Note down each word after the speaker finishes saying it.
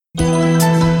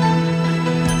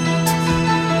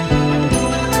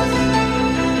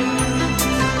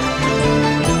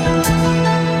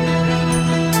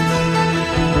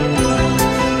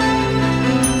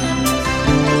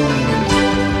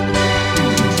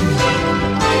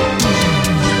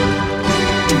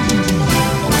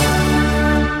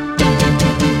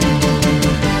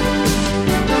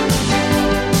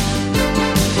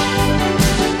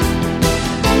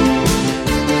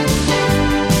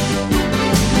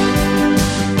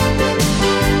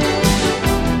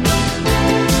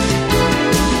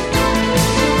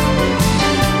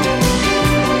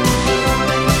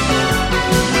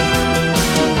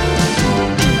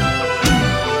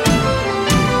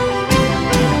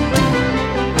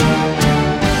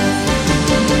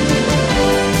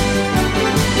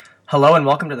Hello and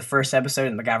welcome to the first episode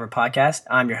of the MacGyver Podcast.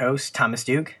 I'm your host, Thomas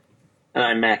Duke. And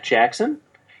I'm Mac Jackson.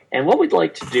 And what we'd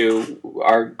like to do,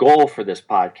 our goal for this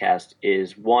podcast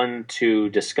is, one, to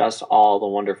discuss all the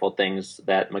wonderful things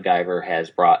that MacGyver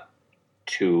has brought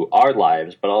to our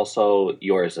lives, but also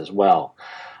yours as well.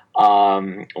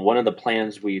 One of the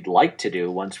plans we'd like to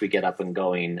do once we get up and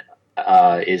going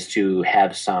is to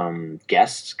have some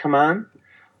guests come on,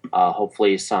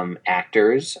 hopefully some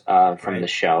actors from the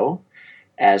show,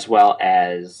 as well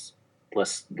as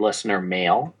listener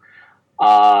mail,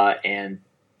 and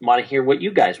want to hear what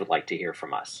you guys would like to hear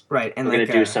from us. Right. And we're going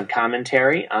to do some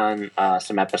commentary on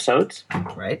some episodes.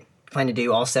 Right. Plan to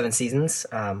do all 7 seasons,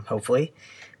 hopefully.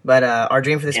 But our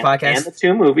dream for this podcast... And the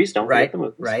 2 movies. Don't forget the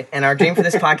movies. Right. And our dream for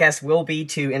this podcast will be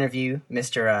to interview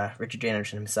Mr. Richard J.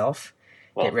 Anderson himself.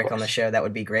 Well, get Rick on the show. That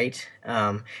would be great.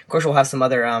 Of course, we'll have some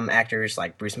other actors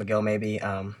like Bruce McGill maybe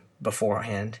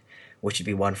beforehand, which would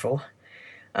be wonderful.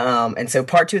 And so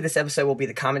part 2 of this episode will be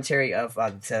the commentary of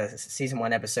the season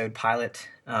 1 episode pilot.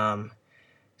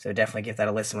 So definitely give that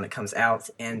a listen when it comes out.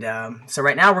 And so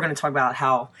right now we're going to talk about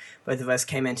how both of us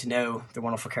came in to know the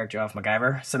wonderful character of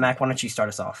MacGyver. So Mac, why don't you start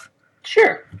us off?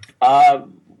 Sure.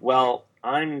 Well,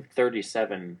 I'm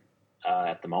 37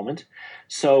 at the moment.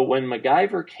 So when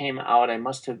MacGyver came out, I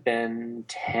must have been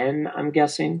 10, I'm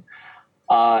guessing.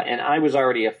 And I was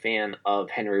already a fan of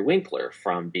Henry Winkler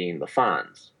from Being the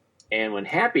Fonz. And when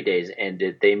Happy Days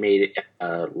ended, they made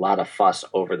a lot of fuss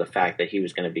over the fact that he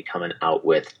was going to be coming out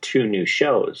with 2 new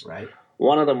shows. Right.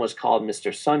 One of them was called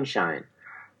Mr. Sunshine.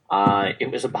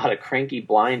 It was about a cranky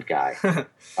blind guy.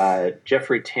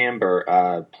 Jeffrey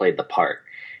Tambor played the part.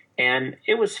 And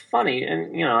it was funny.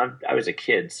 And, you know, I was a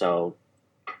kid, so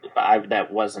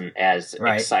that wasn't as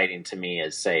exciting to me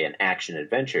as, say, an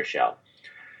action-adventure show.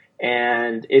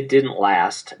 And it didn't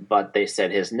last, but they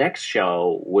said his next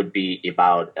show would be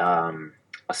about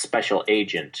a special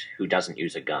agent who doesn't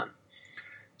use a gun.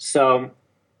 So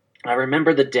I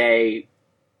remember the day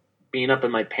being up in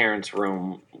my parents'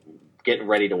 room, getting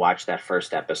ready to watch that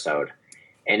first episode,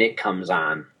 and it comes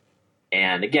on.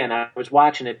 And again, I was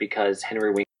watching it because Henry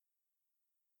Winkler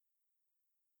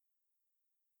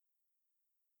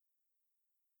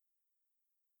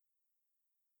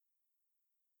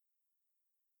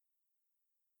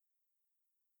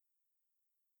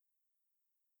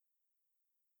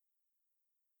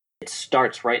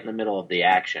starts right in the middle of the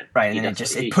action. Right, and then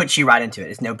it puts you right into it.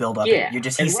 There's no build up. Yeah.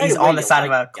 He's on the side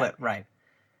of a cliff. Right.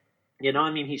 You know,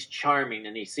 I mean, he's charming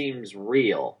and he seems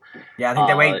real. Yeah, I think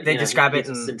the way they describe it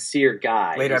he's a sincere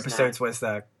guy. Later episodes was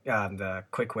the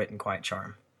quick wit and quiet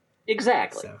charm.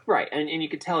 Exactly. So. Right. And you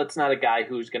can tell it's not a guy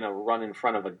who's going to run in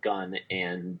front of a gun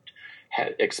and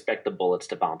expect the bullets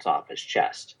to bounce off his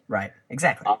chest. Right.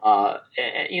 Exactly.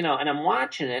 And I'm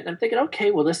watching it and I'm thinking,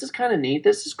 okay, well, this is kind of neat.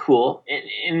 This is cool.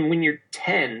 And when you're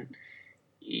 10,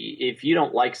 if you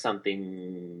don't like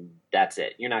something, that's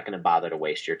it. You're not going to bother to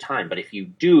waste your time. But if you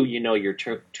do, you know you're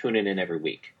tuning in every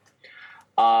week.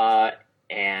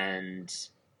 And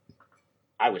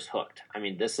I was hooked. I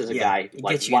mean, this is a guy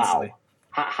like, wow.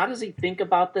 How does he think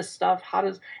about this stuff?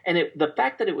 The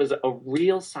fact that it was a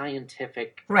real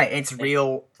scientific... Right, it's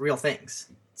real things.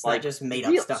 It's not just made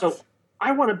up stuff. So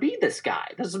I want to be this guy.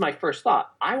 This is my first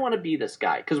thought. I want to be this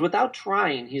guy. Because without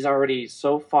trying, he's already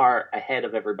so far ahead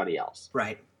of everybody else.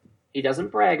 Right. He doesn't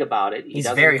brag about it. He's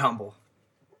very humble.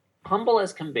 Humble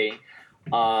as can be.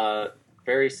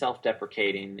 Very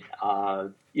self-deprecating.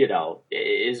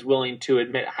 Is willing to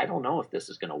admit, I don't know if this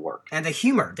is going to work. And the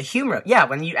humor. Yeah,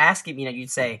 when you ask him, you'd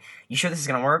say, you sure this is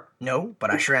going to work? No,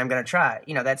 but I sure am going to try.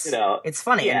 It's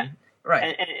funny. Yeah.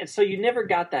 Right. And so you never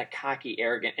got that cocky,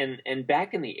 arrogant, and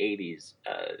back in the 80s,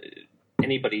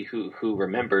 anybody who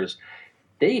remembers,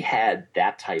 they had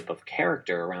that type of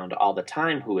character around all the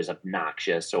time who was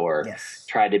obnoxious or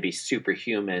tried to be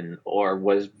superhuman or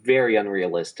was very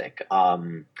unrealistic.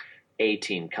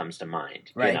 A-Team comes to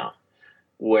mind, right.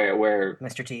 Where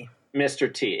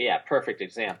Mr. T, yeah, perfect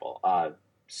example.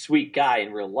 Sweet guy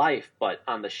in real life, but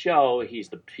on the show he's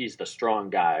the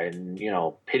strong guy, and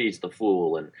pities the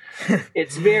fool, and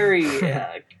it's very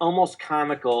almost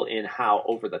comical in how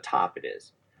over the top it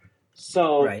is.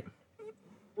 So, right.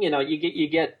 You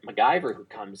get MacGyver who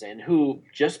comes in, who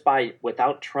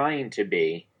without trying to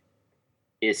be,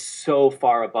 is so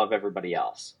far above everybody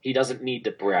else. He doesn't need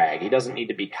to brag. He doesn't need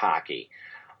to be cocky.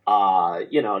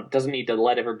 Doesn't need to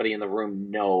let everybody in the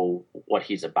room know what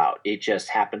he's about. It just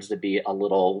happens to be a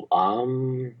little,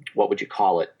 what would you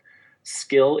call it?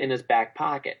 Skill in his back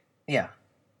pocket. Yeah.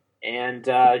 And,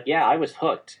 I was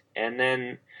hooked. And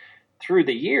then through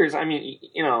the years, I mean,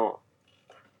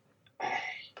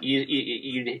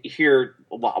 you hear,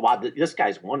 wow, this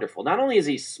guy's wonderful. Not only is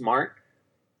he smart,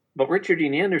 but Richard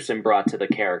Dean Anderson brought to the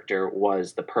character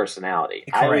was the personality.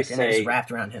 Correct, and it was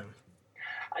wrapped around him.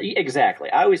 Exactly.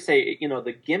 I always say,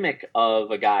 the gimmick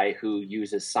of a guy who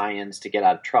uses science to get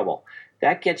out of trouble,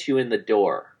 that gets you in the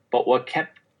door. But what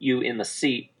kept you in the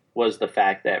seat was the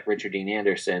fact that Richard Dean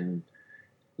Anderson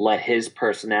let his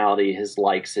personality, his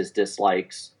likes, his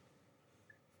dislikes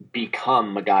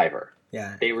become MacGyver.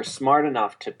 Yeah. They were smart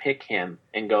enough to pick him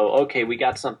and go, okay, we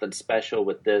got something special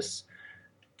with this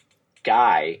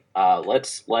guy.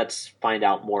 Let's find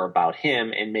out more about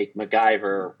him and make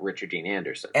MacGyver Richard Dean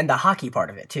Anderson. And the hockey part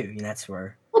of it too. That's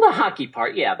where. Well, the hockey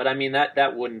part, yeah, but I mean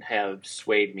that wouldn't have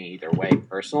swayed me either way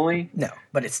personally. No,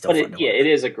 but it's still. Fun it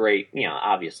is a great.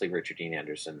 Obviously Richard Dean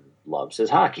Anderson loves his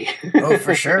hockey. Oh,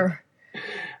 for sure.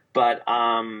 But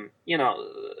I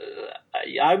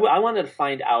wanted to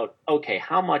find out. Okay,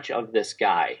 how much of this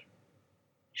guy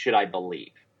should I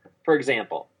believe? For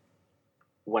example,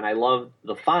 when I loved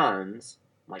the Fonz,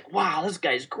 I'm like, wow, this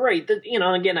guy's great.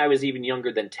 Again, I was even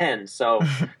younger than 10, so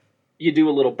you do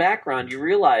a little background, you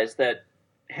realize that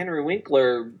Henry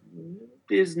Winkler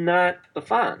is not the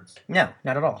Fonz. No,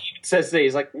 not at all. He says today,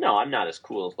 he's like, no, I'm not as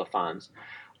cool as the Fonz.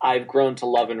 I've grown to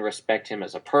love and respect him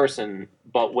as a person,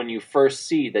 but when you first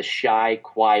see the shy,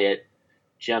 quiet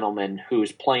gentleman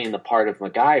who's playing the part of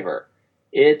MacGyver,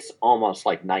 it's almost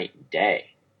like night and day.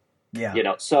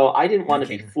 Yeah. So I didn't want to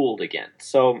be fooled again.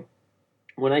 So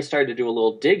when I started to do a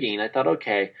little digging, I thought,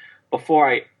 okay,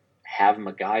 before I have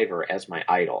MacGyver as my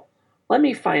idol, let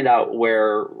me find out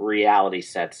where reality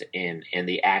sets in. And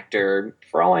the actor,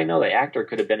 for all I know, the actor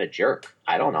could have been a jerk.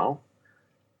 I don't know.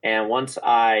 And once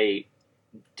I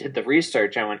did the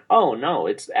research, I went, oh, no,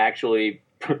 it's actually,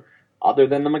 other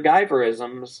than the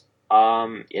MacGyverisms,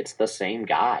 it's the same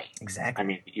guy. Exactly. I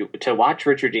mean, to watch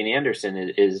Richard Dean Anderson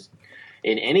is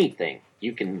in anything,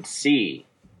 you can see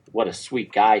what a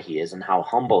sweet guy he is and how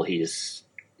humble he is,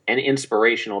 and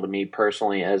inspirational to me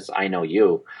personally, as I know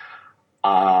you.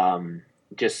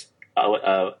 Just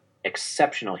a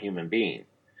exceptional human being.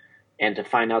 And to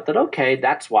find out that, okay,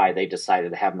 that's why they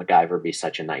decided to have MacGyver be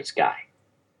such a nice guy.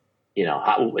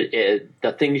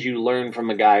 The things you learn from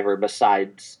MacGyver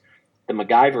besides the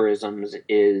MacGyverisms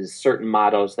is certain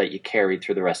mottos that you carry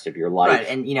through the rest of your life. Right,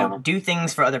 and, do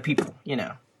things for other people,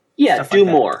 Yeah, do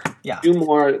more. Yeah. Do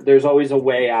more. There's always a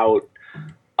way out.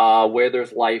 Where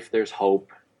there's life, there's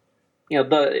hope.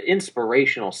 The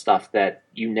inspirational stuff that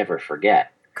you never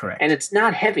forget. Correct. And it's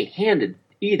not heavy-handed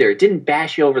either. It didn't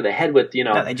bash you over the head with,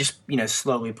 No, they just,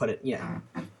 slowly put it,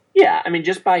 Yeah, I mean,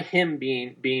 just by him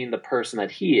being the person that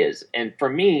he is. And for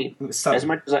me, as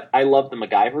much as I love the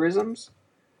MacGyverisms,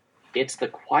 it's the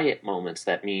quiet moments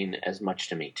that mean as much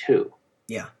to me, too.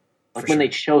 Yeah. Like when they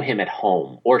show him at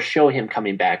home or show him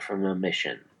coming back from a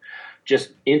mission,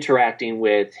 just interacting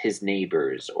with his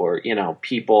neighbors or,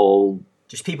 people.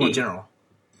 Just people in general.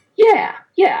 Yeah.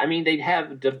 I mean, they'd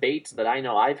have debates that I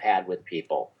know I've had with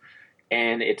people,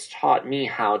 and it's taught me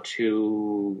how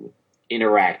to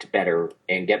interact better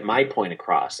and get my point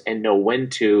across and know when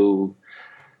to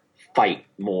fight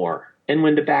more and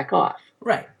when to back off.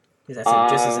 Right. Because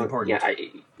that's just as important.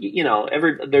 Yeah,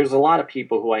 there's a lot of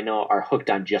people who I know are hooked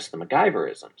on just the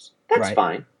MacGyverisms. That's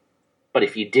fine. But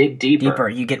if you dig deeper,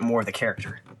 you get more of the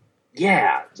character.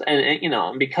 Yeah.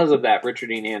 And because of that, Richard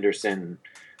Dean Anderson,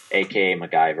 a.k.a.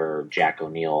 MacGyver, Jack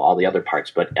O'Neill, all the other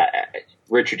parts, but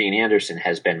Richard Dean Anderson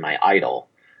has been my idol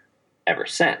ever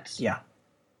since. Yeah.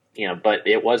 But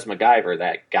it was MacGyver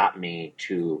that got me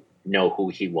to know who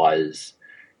he was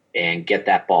and get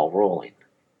that ball rolling.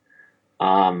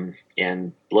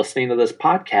 And listening to this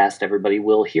podcast, everybody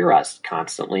will hear us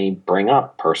constantly bring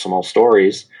up personal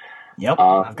stories. Yep,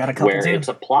 I've got a couple where too. It's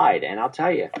applied, and I'll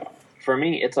tell you, for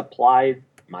me, it's applied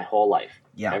my whole life.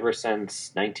 Yeah. Ever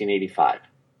since 1985.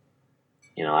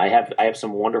 I have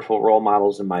some wonderful role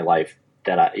models in my life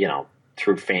that I,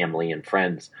 through family and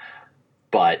friends.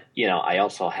 But, I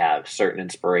also have certain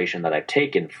inspiration that I've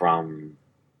taken from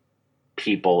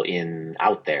people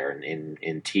out there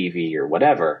in TV or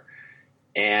whatever.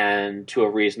 And to a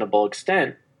reasonable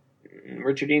extent,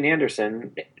 Richard Dean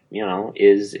Anderson,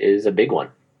 is a big one.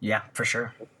 Yeah, for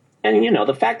sure. And,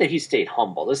 the fact that he stayed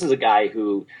humble. This is a guy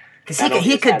who... Because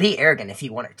he could be arrogant if he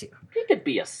wanted to. He could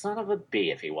be a son of a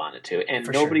bee if he wanted to. And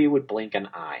nobody would blink an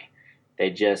eye. They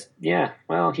just,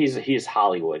 he's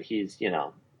Hollywood. He's,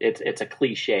 it's a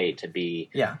cliche to be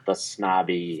the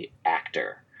snobby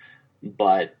actor.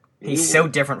 But... He's so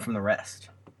different from the rest.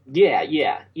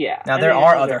 Yeah. Now, there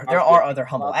are other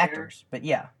humble actors, but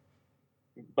yeah.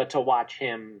 But to watch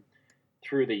him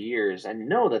through the years and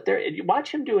know that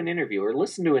watch him do an interview or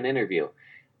listen to an interview,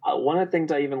 One of the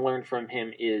things I even learned from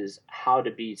him is how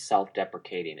to be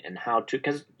self-deprecating and how to,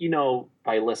 because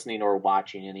by listening or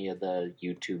watching any of the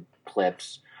YouTube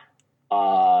clips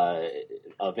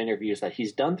of interviews that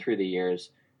he's done through the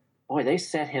years, boy, they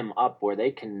set him up where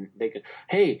they can,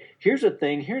 hey, here's a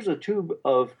thing, here's a tube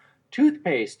of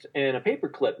toothpaste and a paper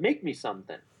clip, make me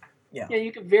something. Yeah.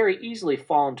 You could very easily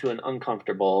fall into an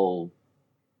uncomfortable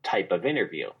type of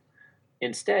interview.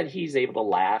 Instead, he's able to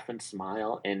laugh and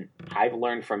smile, and I've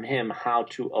learned from him how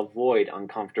to avoid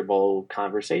uncomfortable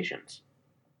conversations.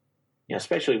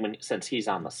 Especially since he's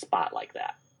on the spot like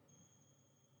that.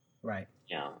 Right.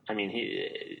 I mean,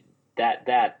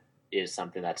 that is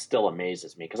something that still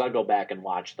amazes me, because I'll go back and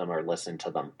watch them or listen to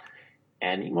them,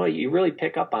 and you really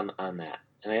pick up on that.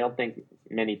 And I don't think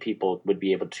many people would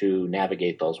be able to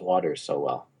navigate those waters so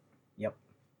well. Yep,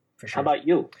 for sure. How about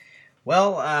you?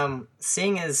 Well,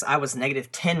 seeing as I was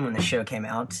 -10 when the show came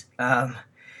out, I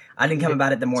didn't come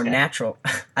about it the more natural.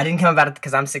 I didn't come about it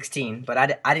because I'm 16, but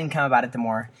I didn't come about it the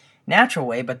more natural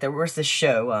way. But there was this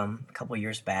show a couple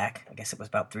years back. I guess it was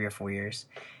about 3 or 4 years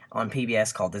on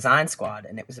PBS called Design Squad,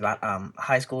 and it was about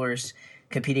high schoolers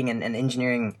competing in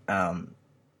engineering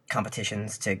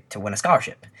competitions to win a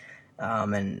scholarship.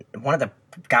 And one of the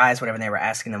guys, whatever, they were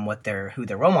asking them who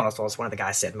their role models was. One of the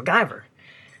guys said MacGyver.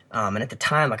 And at the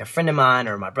time, like a friend of mine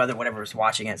or my brother, whatever, was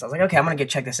watching it. So I was like, okay, I'm going to go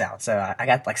check this out. So I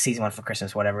got like season 1 for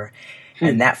Christmas, whatever.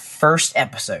 And that first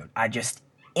episode, I just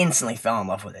instantly fell in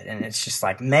love with it. And it's just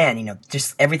like, man,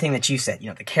 just everything that you said,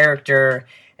 the character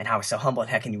and how he's so humble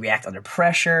and how can he react under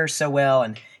pressure so well.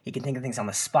 And he can think of things on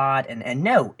the spot. And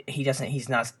no, he's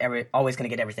not always going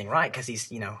to get everything right because he's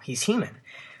human.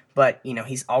 But,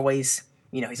 he's always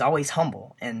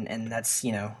humble, and that's,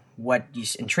 what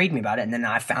intrigued me about it. And then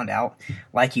I found out,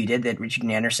 like you did, that Richard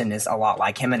Dean Anderson is a lot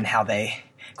like him, and how they,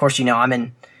 of course, we,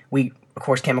 of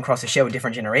course, came across the show with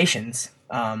different generations.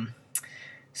 So,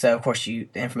 of course, the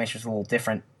information was a little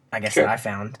different, I guess, Sure. that I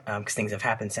found, because things have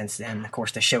happened since then. Of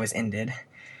course, the show has ended,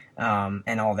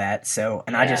 and all that. So,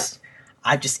 and Yeah.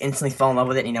 I just instantly fell in love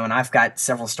with it, and I've got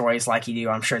several stories like you do.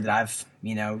 I'm sure that I've,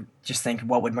 just think,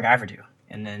 what would MacGyver do?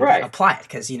 And then apply it,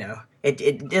 because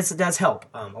it does help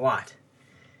a lot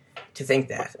to think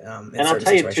that. And I'll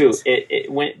tell you too, it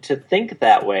went to think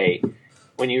that way.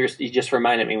 When you just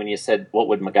reminded me when you said, "What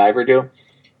would MacGyver do?"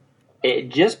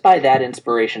 Just by that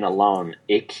inspiration alone,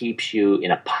 it keeps you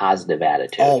in a positive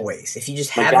attitude. Always, if you just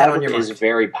have MacGyver that on your mind, is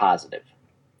very positive.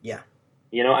 Yeah,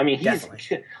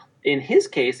 in his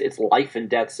case, it's life and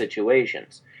death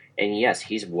situations, and yes,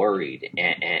 he's worried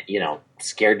and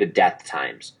scared to death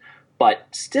times. But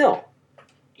still,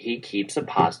 he keeps a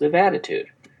positive attitude.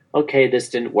 Okay, this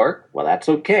didn't work. Well, that's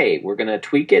okay. We're going to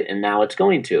tweak it, and now it's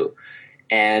going to.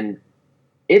 And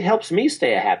it helps me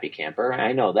stay a happy camper.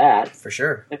 I know that. for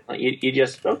sure. You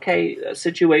just, okay, a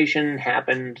situation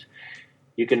happened.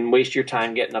 You can waste your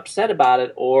time getting upset about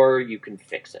it, or you can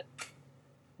fix it.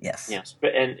 Yes. Yes.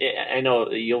 And I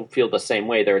know you'll feel the same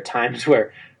way. There are times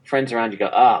where friends around you go,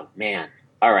 oh, man,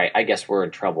 all right, I guess we're in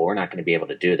trouble. We're not going to be able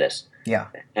to do this. Yeah.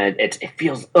 And it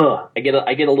feels, I get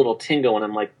a little tingle, and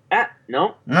I'm like,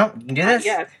 no, you can do this.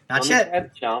 Not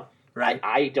yet. Right.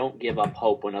 I don't give up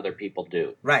hope when other people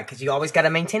do. Right, because you always got to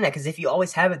maintain that. Because if you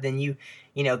always have it, then the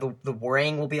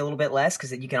worrying will be a little bit less.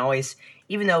 Because you can always,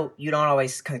 even though you don't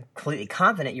always completely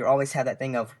confident, you always have that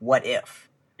thing of what if.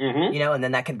 Mm-hmm. And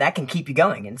then that can keep you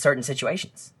going in certain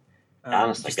situations.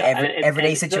 Honestly, just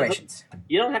everyday situations.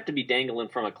 You don't have to be dangling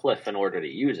from a cliff in order to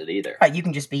use it either. Right, you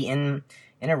can just be in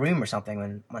a room or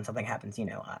something when something happens.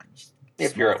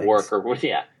 If you're at work or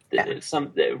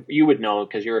you would know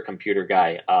because you're a computer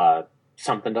guy.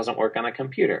 Something doesn't work on a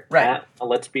computer. Right.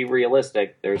 Let's be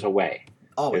realistic. There's a way.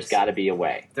 Always. There's got to be a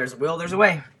way. There's a will. There's a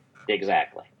way.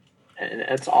 Exactly, and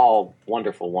it's all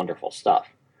wonderful, wonderful stuff.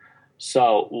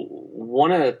 So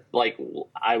one of the, like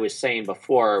I was saying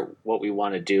before, what we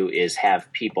want to do is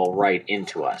have people write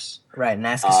into us. Right, and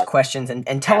ask us questions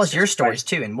and tell us your stories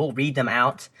too, and we'll read them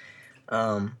out.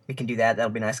 We can do that.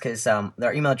 That'll be nice because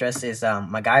their email address is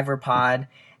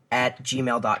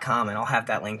MacGyverpod@gmail.com, and I'll have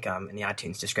that link in the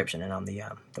iTunes description and on the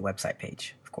website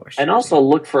page, of course. And also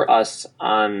look for us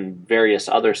on various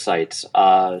other sites,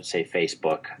 say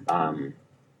Facebook.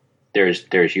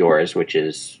 There's yours, which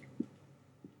is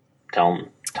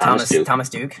Thomas Duke. Thomas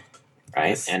Duke. Right,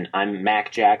 yes. And I'm Mac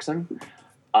Jackson.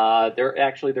 There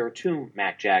are two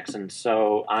Mac Jacksons,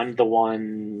 so I'm the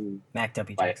one... Mac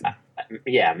W. Jackson.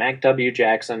 Mac W.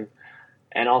 Jackson.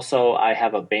 And also, I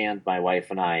have a band, my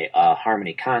wife and I,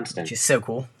 Harmony Constant. Which is so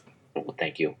cool. Well,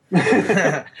 thank you.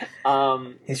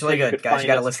 He's really good, guys. You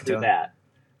got to listen to him.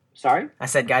 Sorry? I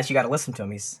said, guys, you got to listen to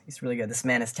him. He's really good. This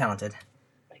man is talented.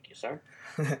 Thank you, sir.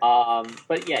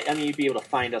 But yeah, I mean, you'd be able to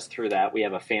find us through that. We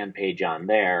have a fan page on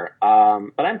there.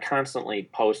 But I'm constantly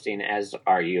posting, as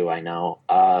are you, I know,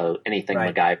 anything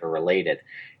Right. MacGyver related.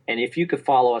 And if you could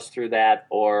follow us through that,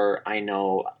 or I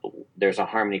know there's a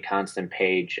Harmony Constant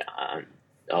page on,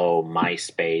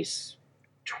 MySpace,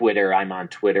 Twitter. I'm on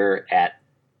Twitter at,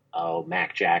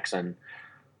 Mac Jackson.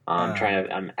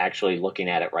 I'm actually looking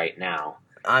at it right now.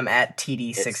 I'm at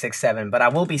TD667, but I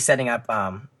will be setting up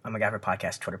a MacGyver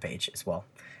podcast Twitter page as well.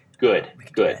 Good, We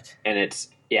can do good. that. And it's,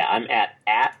 I'm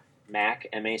at Mac,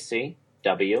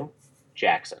 MACW,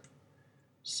 Jackson.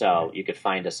 So you could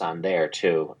find us on there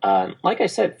too. Like I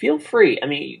said, feel free. I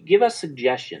mean, give us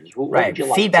suggestions. What Right. would you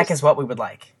like Feedback to is what we would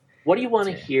like. What do you want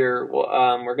to Yeah. hear?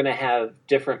 We're going to have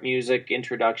different music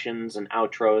introductions and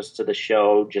outros to the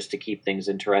show just to keep things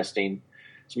interesting.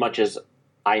 As much as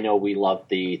I know we love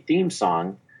the theme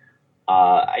song,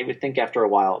 I would think after a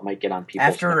while it might get on people's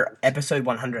After episode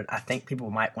 100, I think people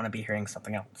might want to be hearing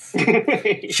something else.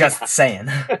 nerves. Just saying.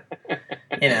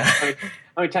 You know. How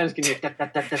many times can you da, da,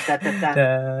 da, da, da, da, da?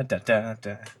 Da, da, da,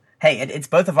 da. Hey, it's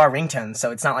both of our ringtones,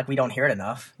 so it's not like we don't hear it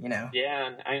enough, you know.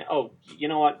 Yeah, and you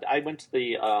know what? I went to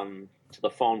the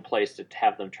phone place to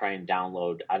have them try and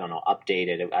download. I don't know, update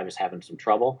it. I was having some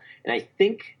trouble, and I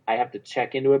think I have to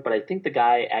check into it. But I think the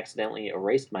guy accidentally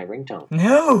erased my ringtone.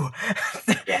 No!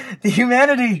 Yeah. The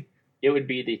humanity! It would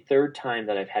be the third time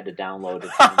that I've had to download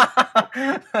it.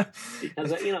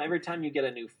 Because, every time you get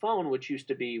a new phone, which used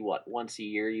to be, once a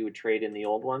year you would trade in the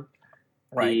old one?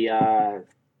 Right. The,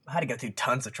 I had to go through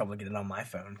tons of trouble to get it on my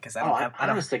phone because I oh, don't have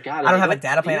honest to God, I don't have a like,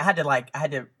 data plan. I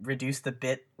had to reduce the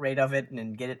bit rate of it and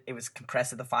then get it. It was compressed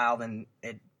to the file. Then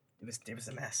it was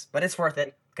a mess. But it's worth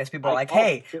it because people are like,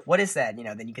 "Hey, what is that?" You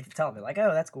know. Then you get to tell them. They're like,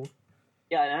 "Oh, that's cool."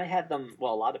 Yeah, and I had them.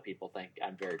 Well, a lot of people think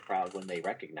I'm very proud when they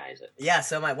recognize it. Yeah.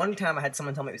 So one time I had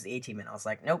someone tell me it was the 18 I was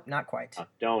like, "Nope, not quite."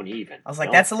 Don't even. I was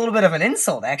like, "That's a little bit of an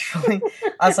insult, actually."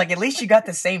 I was like, "At least you got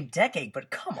the same decade, but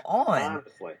come on."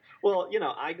 Honestly. Well,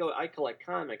 I collect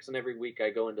comics, and every week I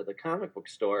go into the comic book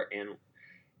store, and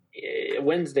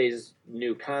Wednesday's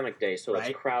new comic day, so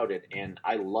Right. it's crowded, and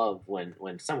I love when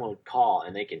someone would call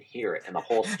and they can hear it, and the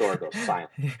whole store goes silent.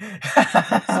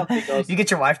 Something goes- You get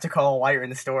your wife to call while you're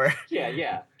in the store.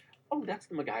 Yeah. Oh, that's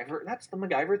the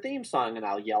MacGyver theme song, and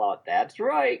I'll yell out, "That's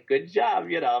right, good job!" I'm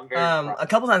very proud. A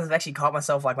couple times I've actually caught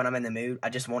myself like when I'm in the mood, I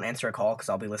just won't answer a call because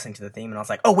I'll be listening to the theme, and I was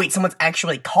like, "Oh wait, someone's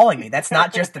actually calling me. That's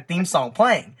not just the theme song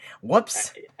playing."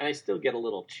 Whoops. And I still get a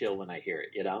little chill when I hear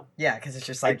it. Yeah, because it's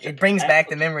just like it brings back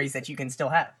the memories that you can still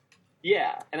have.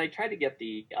 Yeah, and I tried to get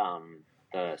the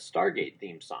Stargate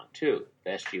theme song too,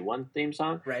 the SG-1 theme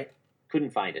song. Right.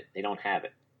 Couldn't find it. They don't have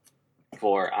it.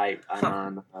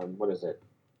 I'm on what is it?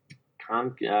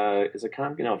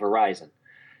 Verizon,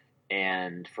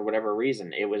 and for whatever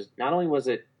reason, it was not only was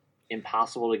it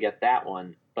impossible to get that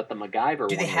one, but the MacGyver.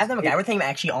 Do they one have the was- MacGyver theme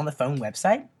actually on the phone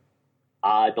website?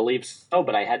 I believe so,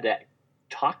 but I had to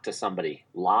talk to somebody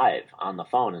live on the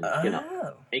phone and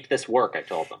Oh. make this work. I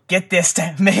told them. Get this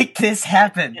to make this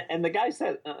happen. And the guy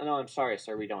said, "No, I'm sorry,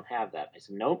 sir, we don't have that." I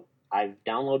said, "Nope, I've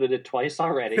downloaded it twice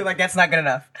already." Like that's not good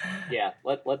enough. Yeah,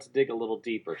 let's dig a little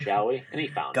deeper, shall we? And he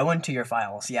found Go into your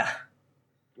files, yeah. it.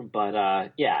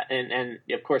 But yeah, and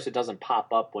of course it doesn't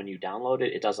pop up when you download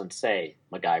it. It doesn't say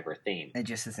MacGyver theme. It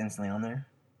just is instantly on there.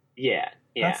 Yeah.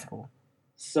 That's cool.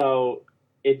 So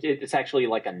it's actually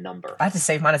like a number. I have to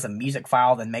save mine as a music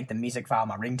file, then make the music file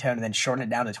my ringtone, and then shorten it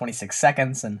down to 26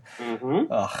 seconds. And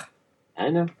Mm-hmm. ugh, I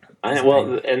know. That's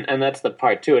Well, and that's the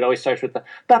part too. It always starts with the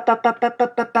ba ba ba ba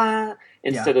ba ba ba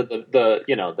instead of the the.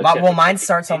 well, mine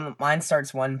starts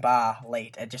one bar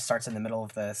late. It just starts in the middle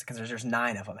of this because there's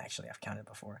 9 of them actually. I've counted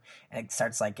before, and it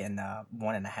starts like in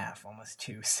 1.5, almost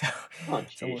 2. So Oh,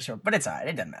 it's a little geez. short, but it's alright.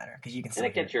 It doesn't matter because you can And still.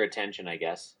 it gets your attention, I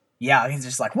guess. Yeah, it's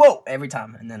just like whoa every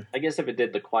time, and then I guess if it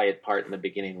did the quiet part in the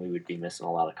beginning, we would be missing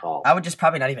a lot of calls. I would just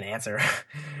probably not even answer.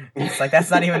 It's like that's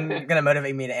not even gonna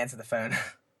motivate me to answer the phone.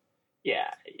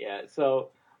 Yeah. So,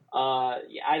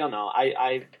 yeah, I don't know.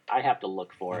 I have to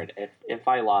look for it. If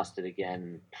I lost it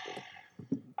again,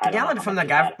 I don't know Download it how from the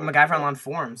much of that MacGyver Online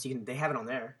forums. They have it on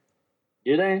there.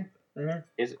 Do they? Mm-hmm.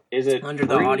 Is it Under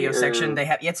the free, audio or- section, they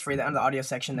have. Yeah, it's free. Under the audio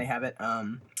section, they have it.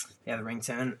 They have the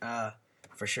ringtone.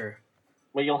 For sure.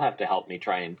 Well, you'll have to help me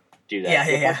try and do that.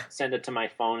 Yeah. If I send it to my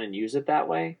phone and use it that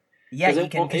way. Yeah, 'Cause you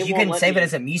it can won't- because it you won't can let save me- it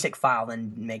as a music file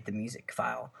and make the music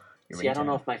file. Your See, I don't ringtone.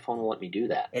 know if my phone will let me do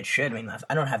that. It should. I mean,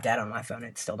 I don't have data on my phone.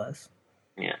 It still does.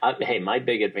 Yeah. Hey, my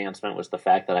big advancement was the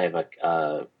fact that I have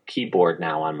a keyboard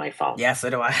now on my phone. Yeah, so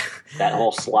do I. That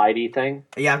whole slidey thing.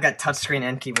 Yeah, I've got touchscreen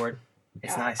and keyboard.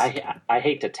 It's nice. I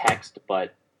hate to text,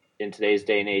 but in today's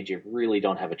day and age, you really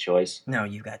don't have a choice. No,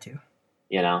 you've got to.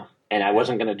 And I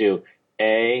wasn't going to do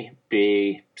A,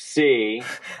 B, C.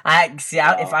 I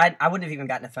wouldn't have even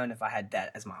gotten a phone if I had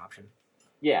that as my option.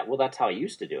 Yeah, well, that's how I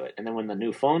used to do it. And then when the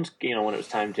new phones, when it was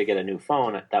time to get a new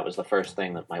phone, that was the first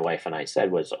thing that my wife and I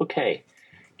said was, okay,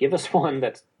 give us one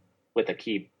that's with a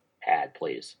keypad,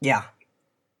 please. Yeah.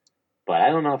 But I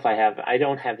don't know if I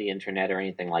don't have the internet or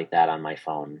anything like that on my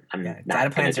phone. Data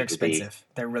plans are expensive.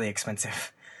 They're really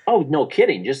expensive. Oh, no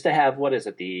kidding. Just to have, what is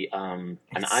it, an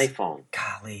iPhone.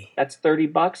 Golly. That's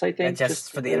 $30, I think.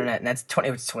 Just for the internet. And that's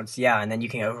 20, and then you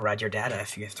can override your data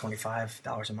if you have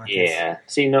 $25 a month. Yeah.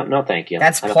 See, no, thank you.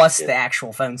 That's plus the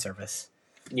actual phone service.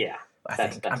 Yeah.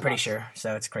 I'm pretty sure.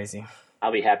 So it's crazy.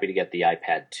 I'll be happy to get the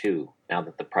iPad 2 now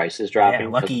that the price is dropping. Yeah,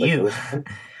 lucky you.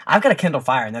 I've got a Kindle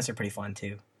Fire, and those are pretty fun,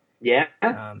 too. Yeah,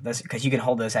 because you can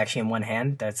hold those actually in one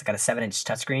hand. That's got a 7-inch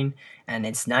touchscreen, and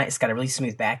it's nice. It's got a really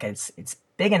smooth back. It's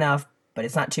big enough, but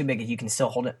it's not too big. You can still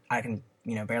hold it. I can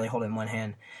barely hold it in one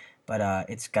hand, but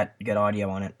it's got good audio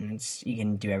on it, and you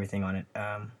can do everything on it.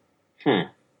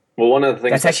 Well, one of the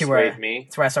things that's actually where me.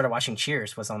 That's where I started watching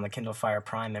Cheers. Was on the Kindle Fire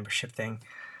Prime membership thing.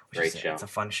 Great show. It's a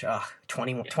fun show.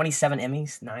 27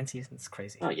 Emmys, 9 seasons. It's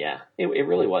crazy. Oh yeah, it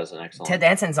really was an excellent. Ted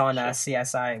Danson's on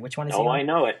CSI. Which one is he on? Oh, I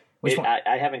know it. Which one?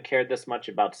 I haven't cared this much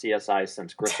about CSI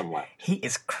since Grissom left. He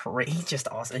is crazy. He's just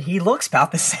awesome. He looks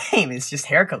about the same. It's just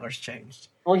hair color's changed.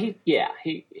 Well, he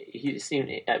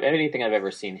seemed, anything I've ever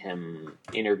seen him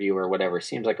interview or whatever,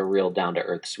 seems like a real down to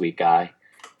earth, sweet guy.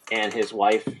 And his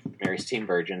wife, Mary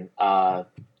Steenburgen,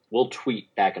 will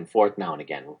tweet back and forth now and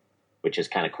again, which is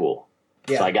kind of cool.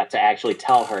 Yeah. So I got to actually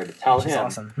tell her to tell him.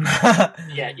 Awesome.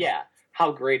 yeah,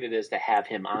 how great it is to have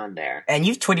him on there. And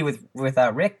you've tweeted with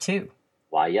Rick too.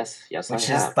 Why, yes, which I have. Which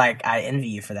is like, I envy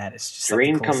you for that. It's just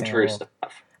dream like come true stuff.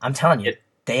 I'm telling you,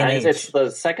 day and age. It's the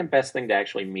second best thing to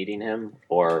actually meeting him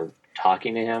or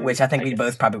talking to him. Which I think we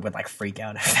both probably would like freak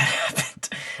out if that happened.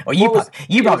 Or you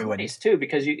probably wouldn't. Nice too,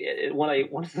 because one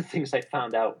of the things I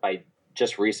found out by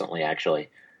just recently, actually,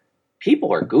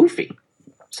 people are goofy.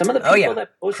 Some of the people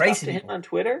that post stuff to him on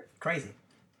Twitter, crazy.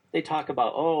 They talk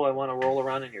about, I want to roll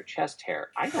around in your chest hair.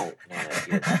 I don't want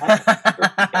to hear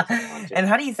that. And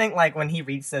how do you think, like, when he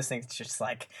reads those things, it's just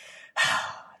like,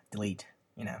 delete,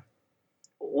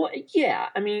 Well, yeah.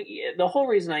 I mean, the whole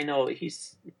reason I know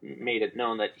he's made it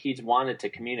known that he's wanted to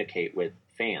communicate with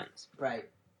fans. Right.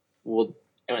 Well,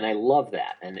 and I love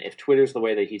that. And if Twitter's the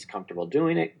way that he's comfortable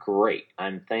doing it, great.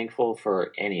 I'm thankful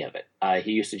for any of it.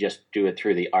 He used to just do it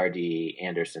through the R.D.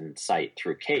 Anderson site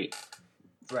through Kate,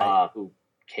 who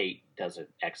Kate does an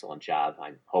excellent job.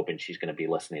 I'm hoping she's going to be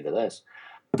listening to this.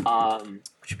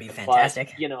 Which would be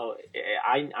fantastic. But,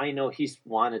 I know he's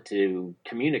wanted to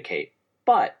communicate.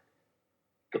 But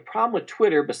the problem with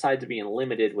Twitter, besides being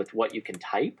limited with what you can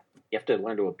type, you have to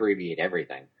learn to abbreviate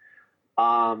everything.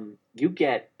 You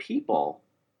get people,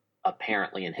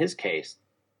 apparently in his case,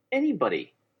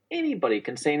 anybody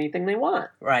can say anything they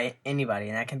want. Right, anybody,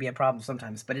 and that can be a problem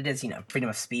sometimes. But it is, freedom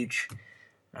of speech.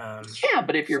 Yeah,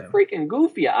 but if you're freaking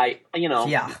goofy,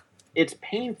 it's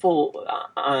painful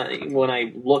when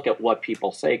I look at what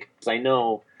people say because I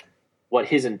know what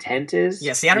his intent is.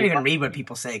 Yeah, see, I don't even read what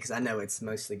people say because I know it's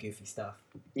mostly goofy stuff.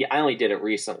 Yeah, I only did it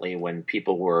recently when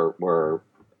people were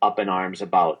up in arms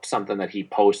about something that he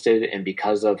posted, and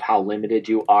because of how limited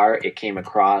you are, it came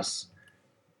across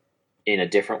in a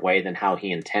different way than how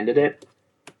he intended it.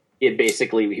 It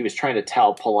basically, he was trying to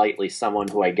tell politely someone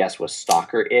who I guess was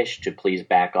stalker-ish to please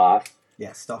back off.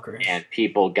 Yeah, stalker-ish. And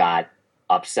people got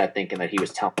upset thinking that he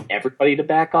was telling everybody to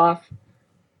back off.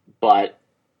 But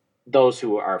those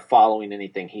who are following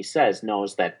anything he says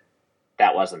knows that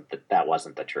wasn't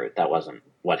the truth. That wasn't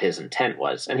what his intent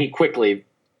was. And he quickly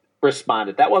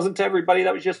responded, that wasn't to everybody,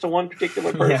 that was just to one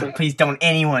particular person. Yeah, please don't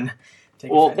anyone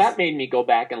take Well, offense. that made me go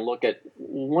back and look at,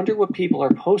 wonder what people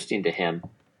are posting to him.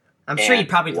 I'm sure he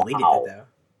probably deleted it, though.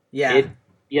 Yeah.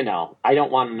 I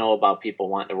don't want to know about people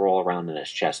wanting to roll around in his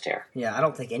chest hair. Yeah, I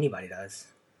don't think anybody does.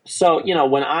 So,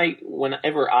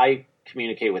 whenever I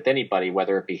communicate with anybody,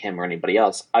 whether it be him or anybody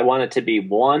else, I want it to be,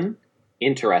 one,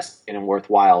 interesting and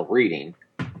worthwhile reading,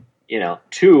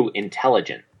 two,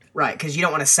 intelligent. Right, because you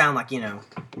don't want to sound like, a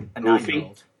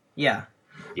 9-year-old. Yeah.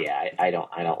 Yeah, I don't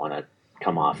want to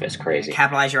come off as crazy.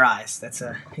 Capitalize your eyes. That's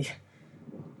a...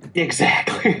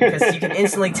 Exactly. Because you can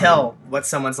instantly tell what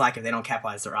someone's like if they don't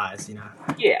capitalize their eyes,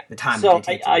 Yeah. The time so that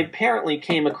they take I apparently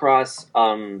came across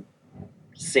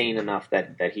sane enough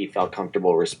that he felt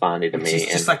comfortable responding to me.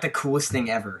 It's just like the coolest thing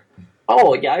ever.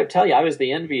 Oh, yeah, I tell you, I was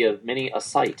the envy of many a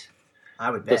site.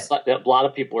 I would bet. A lot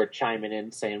of people were chiming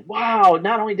in saying, wow,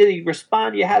 not only did he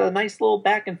respond, you had a nice little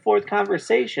back and forth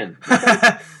conversation.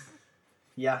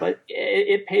 Yeah. But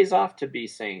it pays off to be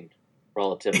sane,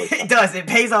 relatively. It does. It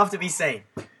pays off to be sane.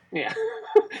 Yeah,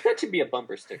 that should be a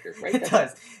bumper sticker, right? It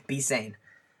does. Be sane.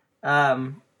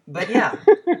 But yeah,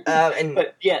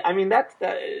 but yeah, I mean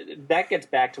that gets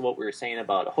back to what we were saying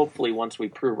about hopefully once we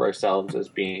prove ourselves as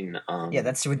being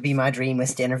that would be my dream,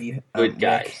 was to interview good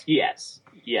guys. Rick,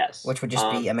 Yes, which would just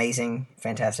be amazing,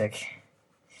 fantastic.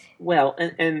 Well,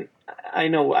 and I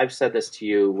know I've said this to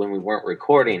you when we weren't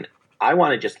recording. I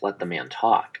want to just let the man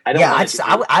talk. I don't. Yeah,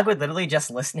 I would literally just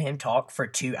listen to him talk for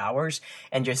 2 hours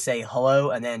and just say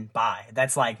hello and then bye.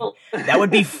 That's like that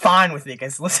would be fine with me,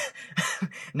 because listen,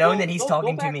 knowing that he's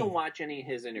talking to me. Go back and watch any of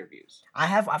his interviews.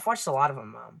 I've watched a lot of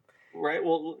them. Right.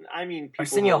 Well, I mean, people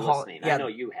Arsenio who are listening. I know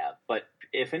you have, but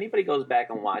if anybody goes back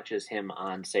and watches him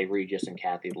on, say, Regis and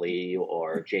Kathy Lee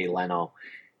or Jay Leno.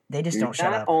 They just don't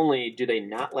shut up. Not only do they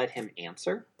not let him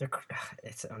answer,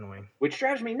 it's annoying. Which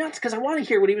drives me nuts, because I want to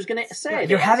hear what he was going to say.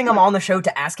 You're having him on the show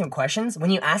to ask him questions.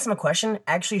 When you ask him a question,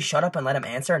 actually shut up and let him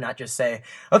answer, and not just say,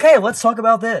 "Okay, let's talk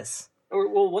about this."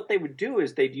 Well, what they would do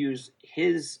is they'd use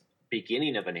his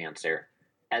beginning of an answer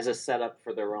as a setup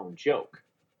for their own joke.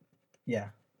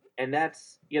 Yeah, and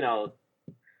that's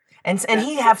And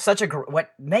he'd have such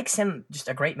what makes him just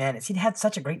a great man is he'd have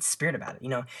such a great spirit about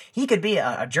it. He could be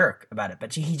a jerk about it,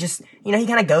 but he just, he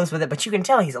kind of goes with it, but you can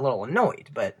tell he's a little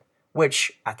annoyed,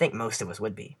 which I think most of us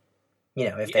would be,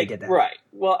 if they did that. Right.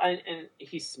 Well, and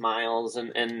he smiles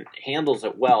and handles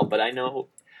it well, but I know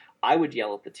I would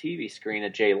yell at the TV screen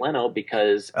at Jay Leno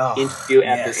because interview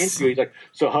after interview, he's like,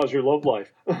 "So how's your love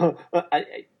life?"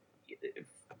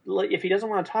 If he doesn't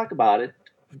want to talk about it,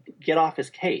 get off his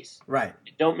case. Right.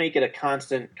 Don't make it a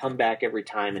constant comeback every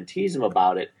time and tease him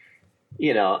about it.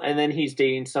 And then he's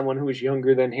dating someone who's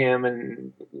younger than him,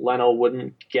 and Leno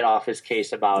wouldn't get off his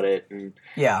case about it. And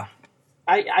yeah,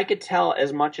 I could tell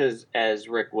as much as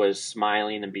Rick was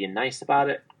smiling and being nice about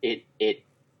it, it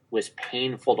was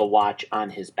painful to watch on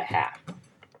his behalf.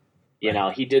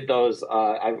 He did those.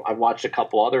 I watched a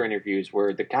couple other interviews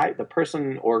where the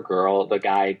person or girl,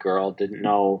 girl didn't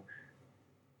know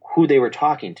who they were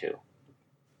talking to,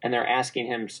 and they're asking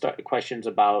him questions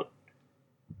about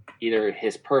either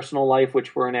his personal life,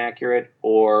 which were inaccurate,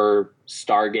 or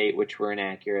Stargate, which were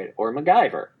inaccurate, or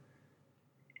MacGyver.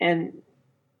 And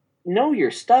know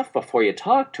your stuff before you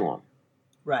talk to him.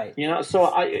 Right.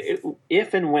 So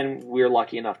if and when we're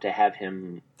lucky enough to have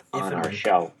him on our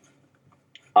show,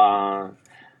 I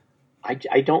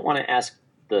don't want to ask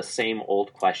the same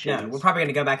old questions. No, we're probably going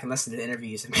to go back and listen to the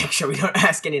interviews and make sure we don't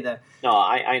ask any of the... No,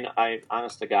 I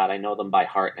honest to God, I know them by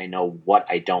heart, and I know what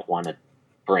I don't want to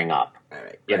bring up. All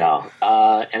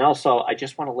right. And also, I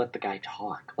just want to let the guy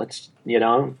talk. Let's,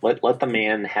 let the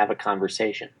man have a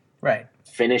conversation. Right.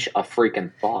 Finish a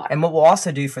freaking thought. And what we'll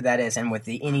also do for that is, and with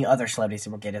any other celebrities that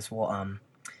we'll get, is we'll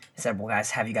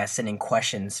have you guys send in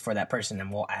questions for that person,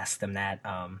 and we'll ask them that,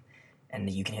 and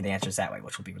you can hear the answers that way,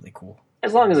 which will be really cool.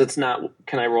 As long as it's not,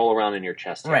 can I roll around in your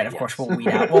chest? Right, of course, we'll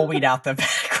weed out the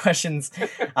bad questions.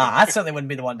 I certainly wouldn't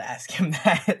be the one to ask him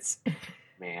that.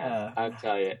 Man, I'll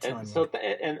tell you.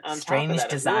 And on strange top of that,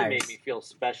 desires. It really made me feel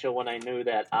special when I knew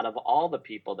that out of all the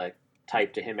people that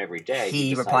type to him every day,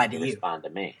 he replied to you. Respond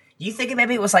to me. You think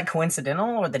maybe it was like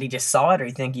coincidental, or that he just saw it, or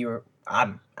you think you were?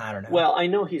 I don't know. Well, I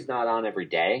know he's not on every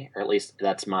day, or at least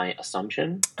that's my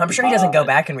assumption. I'm sure he doesn't go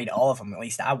back and read all of them. At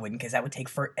least I wouldn't, because that would take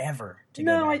forever to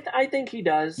go back. I think he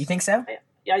does. You think so?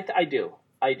 I do.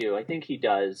 I think he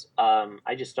does.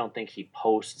 I just don't think he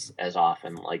posts as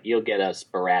often. Like, you'll get a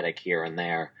sporadic here and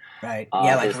there. Right.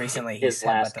 Yeah, recently his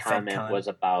last comment was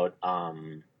about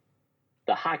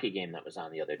the hockey game that was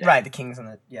on the other day. Right, the Kings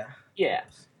and Yeah.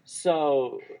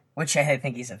 So, which I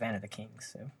think he's a fan of the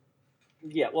Kings. So.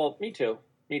 Yeah, well, me too.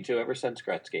 Ever since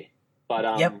Gretzky,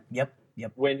 but Yep.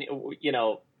 When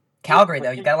Calgary,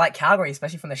 though, you gotta like Calgary,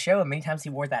 especially from the show. And many times he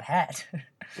wore that hat.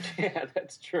 Yeah,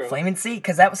 that's true. Flaming Sea,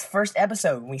 because that was the first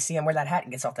episode when we see him wear that hat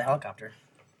and gets off the helicopter.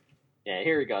 Yeah,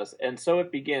 here he goes. And so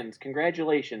it begins.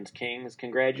 Congratulations, Kings.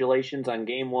 Congratulations on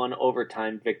Game 1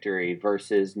 overtime victory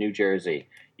versus New Jersey.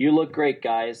 You look great,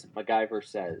 guys, MacGyver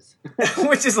says.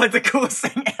 Which is like the coolest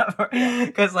thing ever.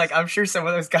 Because I'm sure some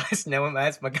of those guys know him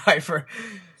as MacGyver.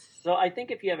 So I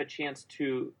think if you have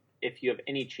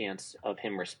any chance of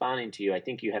him responding to you, I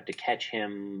think you have to catch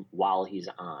him while he's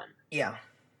on. Yeah.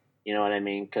 You know what I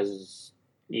mean? Because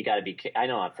you got to be. I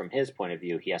know from his point of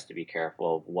view, he has to be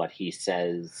careful of what he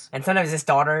says. And sometimes his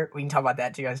daughter. We can talk about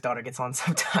that too. His daughter gets on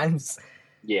sometimes.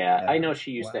 Yeah, I know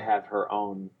she used to have her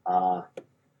own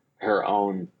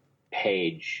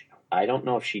page. I don't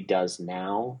know if she does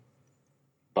now,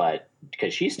 but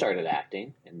because she started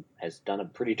acting and has done a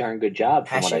pretty darn good job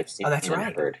from what I've seen. Oh, that's right.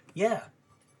 And heard. Yeah.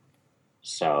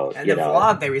 So and the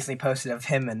vlog they recently posted of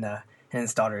him and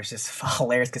his daughter is just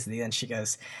hilarious, because at the end she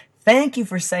goes, Thank you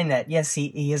for saying that. Yes,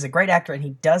 he is a great actor, and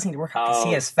he does need to work out because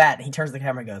he is fat. And he turns to the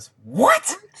camera and goes,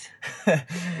 "What?"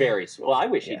 Very well. I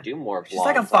wish he'd do more. It's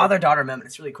like a father-daughter moment.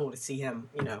 It's really cool to see him,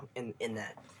 in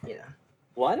that.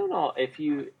 Well, I don't know if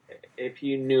you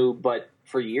knew, but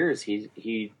for years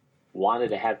he wanted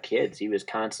to have kids. He was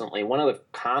constantly one of the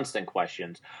constant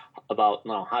questions about,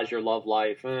 how's your love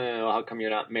life? How come you're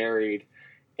not married?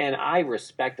 And I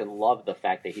respect and love the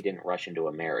fact that he didn't rush into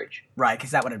a marriage. Right, because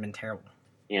that would have been terrible.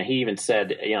 He even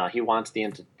said, he wants the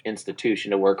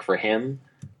institution to work for him.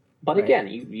 But again,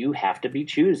 you have to be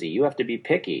choosy. You have to be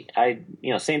picky.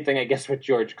 Same thing, I guess, with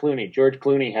George Clooney. George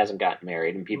Clooney hasn't gotten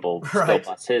married, and people still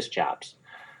bust his chops.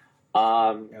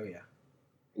 I'd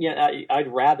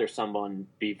rather someone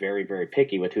be very, very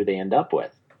picky with who they end up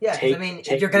with. Yeah,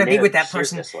 if you're going to be with that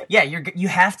person, you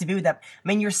have to be with that. I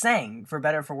mean, you're saying, for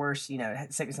better or for worse,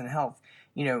 sickness and health,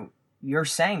 you're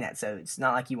saying that, so it's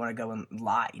not like you want to go and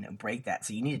lie, break that.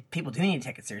 So people do need to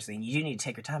take it seriously, and you do need to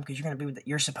take your time because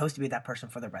you're supposed to be with that person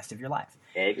for the rest of your life.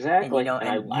 Exactly.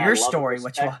 And your story,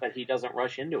 that he doesn't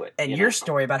rush into it. And your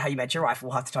story about how you met your wife,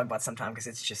 we'll have to talk about sometime because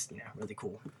it's just really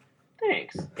cool.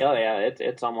 Thanks. Oh yeah,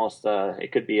 it's almost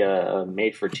it could be a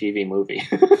made-for-TV movie.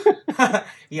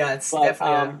 Yeah, it's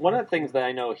definitely. One of the things that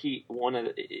I know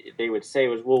they would say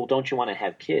was, well, don't you want to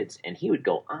have kids? And he would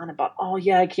go on about, oh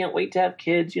yeah, I can't wait to have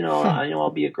kids. I know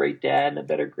I'll be a great dad and a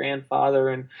better grandfather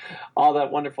and all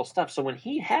that wonderful stuff. So when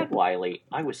he had Wiley,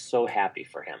 I was so happy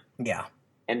for him. Yeah.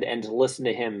 And to listen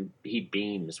to him, he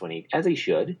beams as he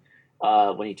should,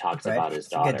 when he talks about his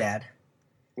daughter. Good dad.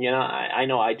 I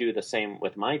know I do the same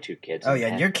with my two kids. Oh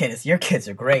yeah, your kids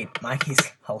are great. Mikey's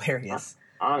hilarious.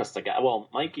 Honest to God, well,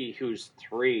 Mikey, who's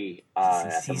 3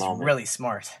 at the moment, he's really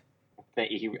smart.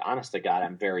 Honest to God,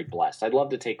 I'm very blessed. I'd love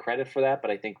to take credit for that,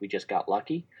 but I think we just got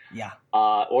lucky. Yeah.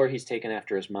 Or he's taken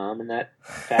after his mom in that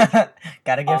fashion.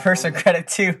 Gotta give her some credit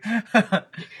too.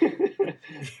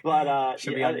 But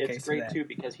it's great too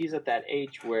because he's at that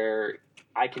age where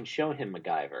I can show him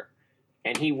MacGyver.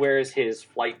 And he wears his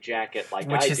flight jacket which I do.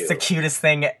 Which is the cutest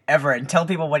thing ever. And tell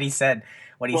people what he said.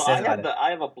 I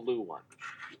have a blue one.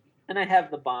 And I have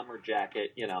the bomber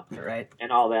jacket, Right.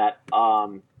 And all that,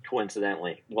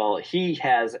 coincidentally. Well, he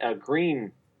has a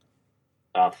green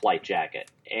flight jacket.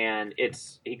 And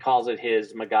he calls it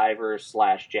his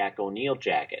MacGyver / Jack O'Neill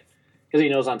jacket. Because he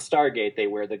knows on Stargate they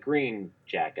wear the green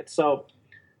jacket. So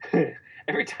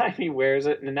every time he wears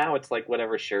it, and now it's like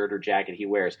whatever shirt or jacket he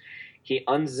wears, he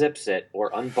unzips it or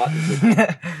unbuttons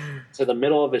it to the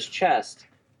middle of his chest,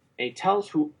 and he tells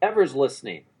whoever's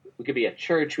listening, we could be at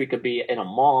church, we could be in a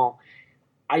mall,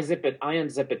 I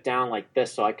unzip it down like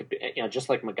this so I could be, just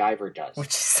like MacGyver does. Which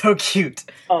is so cute.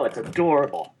 Oh, it's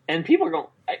adorable. And people are going,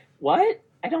 what?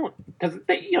 I don't, because,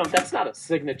 that's not a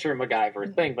signature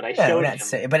MacGyver thing, but I showed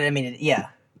him. But I mean, yeah.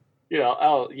 You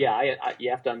have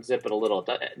to unzip it a little.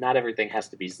 Not everything has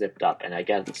to be zipped up. And I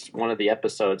guess one of the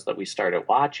episodes that we started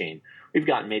watching, we've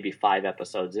gotten maybe 5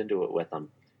 episodes into it with him.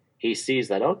 He sees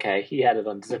that, okay, he had it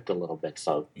unzipped a little bit,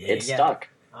 so it stuck.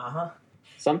 Uh-huh.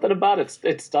 Something about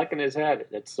it's stuck in his head.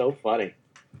 It's so funny.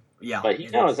 Yeah. But he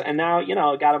knows. And now,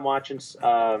 I got him watching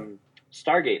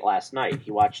Stargate last night.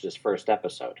 He watched his first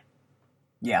episode.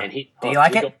 Yeah. And did he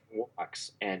like it?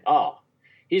 Walks, and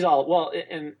he's all well,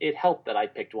 and it helped that I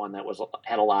picked one that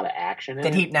had a lot of action in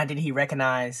it. Did he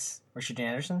recognize Richard Dean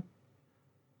Anderson?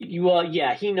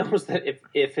 Yeah, he knows that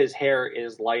if his hair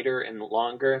is lighter and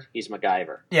longer, he's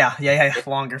MacGyver. Yeah,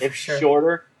 longer for sure. If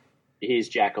shorter, he's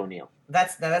Jack O'Neill.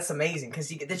 That's amazing because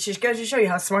that just goes to show you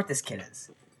how smart this kid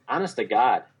is. Honest to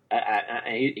God,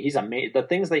 he's amazing. The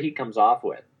things that he comes off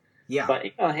with. Yeah. But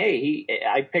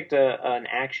I picked an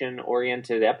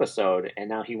action-oriented episode, and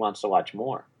now he wants to watch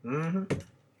more. Mm-hmm.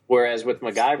 Whereas with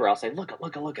MacGyver, I'll say, look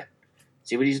at.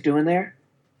 See what he's doing there?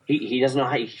 He doesn't know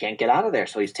how he can't get out of there,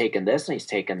 so he's taking this and he's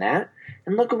taking that.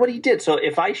 And look at what he did. So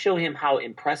if I show him how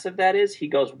impressive that is, he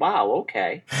goes, wow,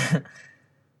 okay.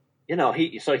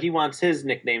 He wants his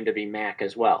nickname to be Mac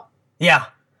as well. Yeah.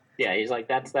 Yeah, he's like,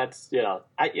 that's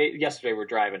yesterday we're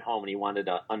driving home, and he wanted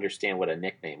to understand what a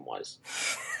nickname was.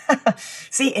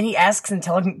 See, and he asks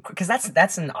intelligent, because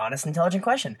that's an honest, intelligent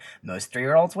question. Most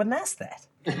 3-year-olds wouldn't ask that.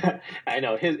 I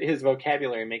know. His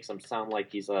vocabulary makes him sound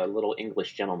like he's a little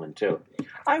English gentleman, too.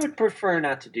 I would prefer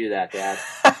not to do that, Dad.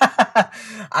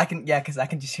 Because I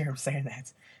can just hear him saying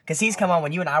that. Because he's come on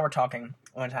when you and I were talking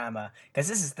one time, because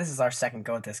this is our second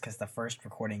go at this, because the first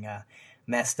recording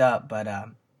messed up, but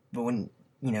when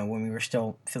we were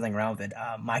still fiddling around with it,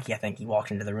 Mikey, I think he walked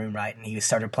into the room, right, and he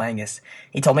started playing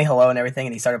he told me hello and everything,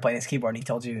 and he started playing his keyboard, and he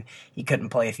told you he couldn't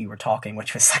play if you were talking,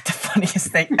 which was like the funniest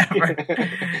thing ever.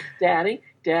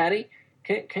 Daddy,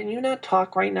 can you not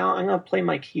talk right now? I'm going to play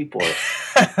my keyboard.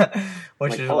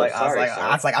 Which Like, is oh, like, sorry, sir.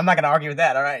 I was like, I'm not gonna argue with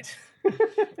that. All right,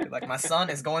 like my son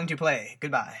is going to play.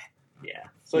 Goodbye. Yeah.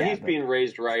 So Yeah, he's but- being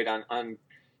raised right on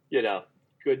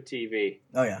good TV.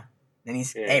 Oh yeah, and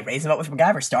he's Yeah. hey, raise him up with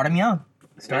MacGyver. Start him young.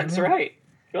 That's right.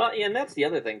 Well, and that's the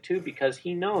other thing too, because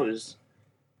he knows,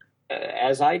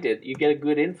 as I did, you get a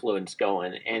good influence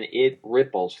going, and it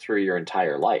ripples through your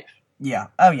entire life. Yeah.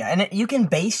 Oh yeah, and you can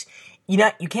base. You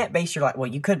can't base your life. Well,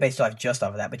 you could base your life just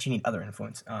off of that, but you need other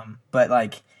influence. But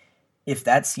like, if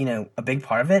that's a big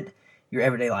part of it, your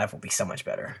everyday life will be so much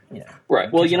better.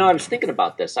 Right. Well, I was thinking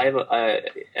about this. I have,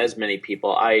 as many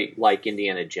people, I like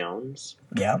Indiana Jones.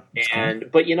 Yeah.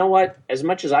 But you know what? As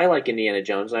much as I like Indiana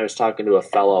Jones, and I was talking to a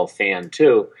fellow fan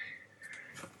too,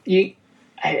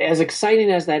 as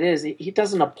exciting as that is, he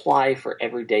doesn't apply for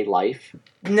everyday life.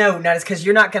 No, not as because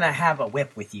you're not gonna have a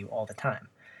whip with you all the time.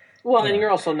 Well, Yeah. and you're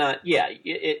also not. Yeah,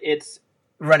 it's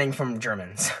Running from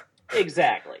Germans.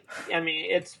 exactly. I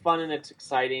mean, it's fun and it's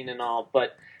exciting and all,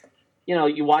 but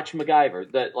you watch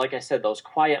MacGyver. Like I said, those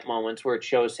quiet moments where it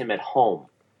shows him at home,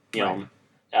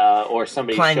 or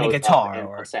somebody Playing the shows guitar up and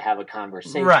or- wants to have a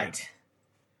conversation. Right.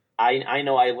 I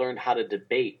know I learned how to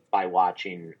debate by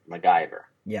watching MacGyver.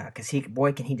 Yeah, because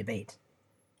can he debate?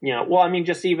 Well, I mean,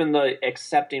 just even the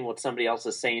accepting what somebody else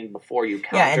is saying before you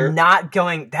counter. Yeah, and not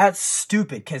going, that's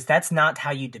stupid, because that's not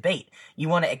how you debate. You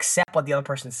want to accept what the other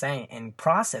person's saying and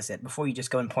process it before you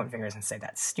just go and point fingers and say,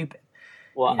 that's stupid.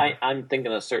 Well, I'm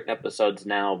thinking of certain episodes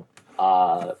now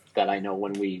that I know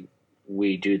when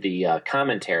we do the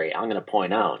commentary, I'm going to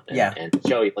point out and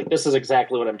show you, like, this is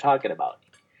exactly what I'm talking about.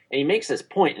 And he makes this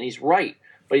point, and he's right,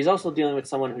 but he's also dealing with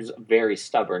someone who's very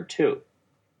stubborn, too.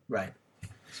 Right.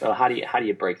 So how do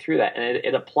you break through that? And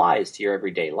it applies to your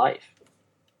everyday life.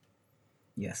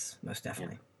 Yes, most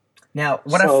definitely. Yeah. Now,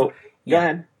 Go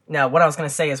ahead. Now, what I was going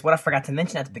to say is what I forgot to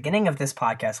mention at the beginning of this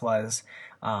podcast was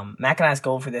Mac and I's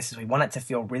goal for this is we want it to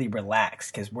feel really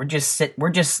relaxed because we're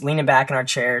just leaning back in our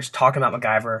chairs talking about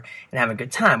MacGyver and having a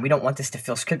good time. We don't want this to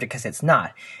feel scripted because it's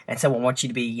not, and so we want you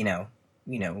to be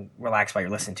relaxed while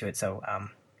you're listening to it. So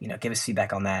give us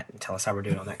feedback on that and tell us how we're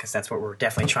doing on that because that's what we're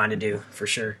definitely trying to do for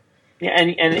sure. Yeah,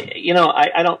 and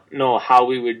I don't know how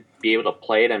we would be able to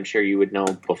play it. I'm sure you would know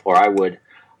before I would.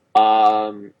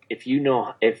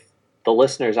 If the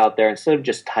listeners out there, instead of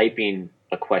just typing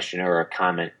a question or a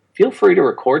comment, feel free to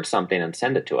record something and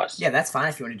send it to us. Yeah, that's fine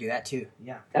if you want to do that too.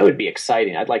 Yeah, that would be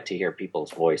exciting. I'd like to hear people's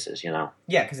voices. Yeah,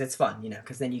 because it's fun.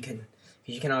 Because then you can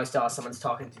always tell if someone's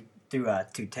talking through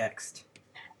text.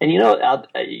 And you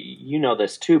know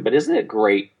this too, but isn't it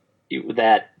great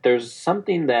that there's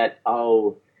something that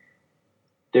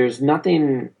there's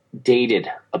nothing dated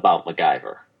about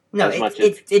MacGyver. No,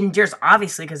 it endures,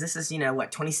 obviously, because this is,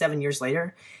 27 years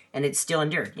later, and it's still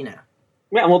endured, Yeah,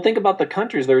 well, think about the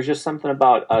countries. There was just something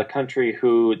about a country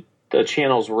who the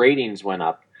channel's ratings went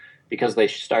up because they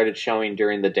started showing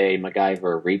during the day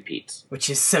MacGyver repeats. Which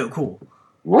is so cool.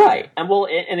 Right.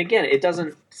 And again, it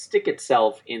doesn't stick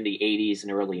itself in the 80s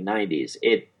and early 90s.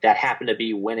 That happened to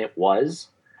be when it was,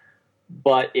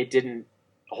 but it didn't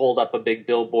hold up a big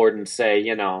billboard and say,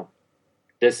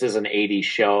 this is an 80s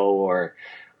show, or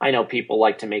I know people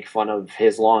like to make fun of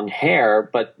his long hair,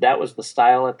 but that was the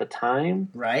style at the time.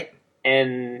 Right.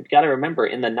 And got to remember,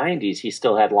 in the 90s, he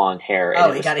still had long hair, and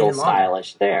it was still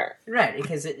stylish there. Right,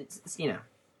 because it's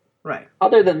right.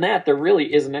 Other than that, there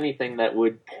really isn't anything that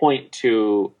would point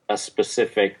to a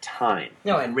specific time.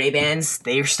 No, and Ray-Bans,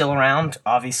 they're still around,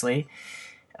 obviously.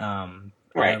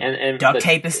 Right, and duct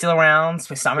tape is still around.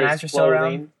 Swiss Army knives are still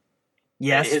around.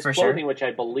 Yes, his for clothing, sure. which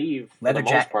I believe, for the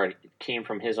most part, came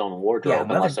from his own wardrobe.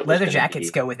 Yeah, leather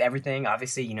jackets go with everything.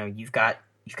 Obviously, you've got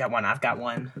one. I've got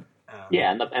one.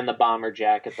 Yeah, and the bomber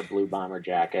jacket, the blue bomber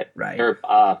jacket, right? Or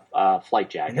flight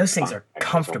jacket. And those things are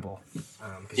comfortable.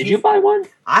 Did you buy one?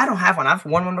 I don't have one. I've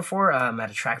worn one before. At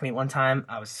a track meet one time.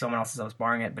 I was someone else's. I was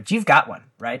borrowing it, but you've got one,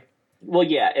 right? Well,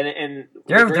 yeah, and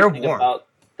they're warm. About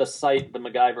the site, the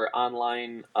MacGyver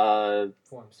online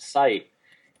site,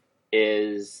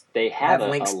 is they have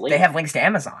links. A link. They have links to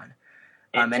Amazon.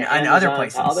 And other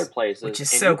places, which is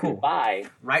so cool. You can buy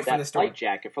right from the store. Flight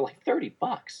jacket for like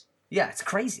 $30. Yeah, it's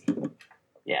crazy.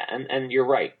 Yeah, and you're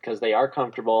right, because they are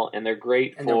comfortable and they're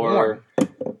great for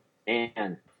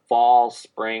fall,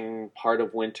 spring, part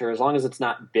of winter. As long as it's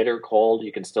not bitter cold,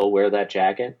 you can still wear that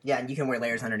jacket. Yeah, and you can wear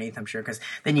layers underneath, I'm sure, because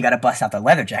then you got to bust out the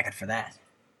leather jacket for that.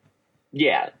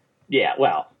 Yeah,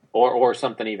 well, or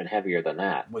something even heavier than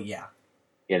that. Well, yeah.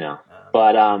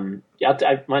 But I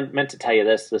meant to tell you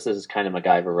this. This is kind of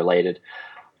MacGyver related.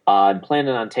 I'm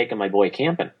planning on taking my boy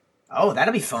camping. Oh,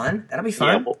 that'll be fun.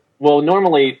 Yeah, well,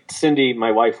 normally Cindy,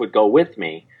 my wife, would go with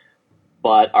me,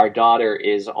 but our daughter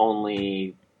is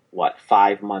only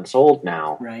 5 months old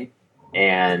now, Right.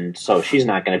 and so she's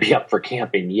not going to be up for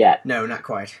camping yet. No, not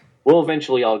quite. We'll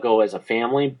eventually all go as a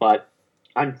family, but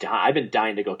I've been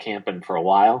dying to go camping for a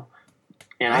while.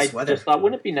 And Nice I weather. just thought,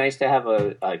 wouldn't it be nice to have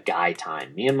a guy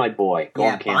time? Me and my boy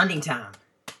going camping. Bonding time.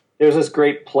 There's this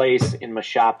great place in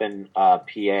Mashopin, PA.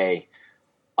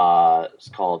 It's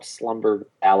called Slumber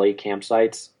Valley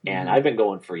Campsites, and I've been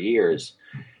going for years.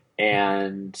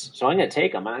 And so I'm going to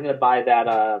take them. I'm going to buy that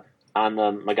on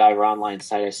the MacGyver online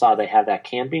site. I saw they have that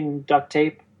camping duct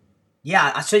tape.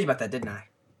 Yeah, I showed you about that, didn't I?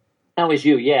 That was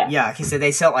you, yeah. Yeah, he said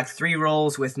they sell like 3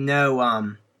 rolls with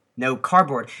no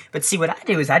cardboard. But see, what I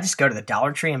do is I just go to the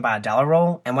Dollar Tree and buy a dollar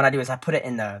roll, and what I do is I put it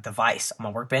in the vise on my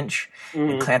workbench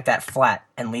and clamp that flat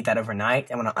and leave that overnight,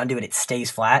 and when I undo it, it stays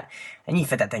flat, and you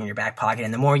fit that thing in your back pocket,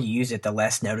 and the more you use it, the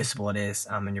less noticeable it is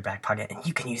in your back pocket, and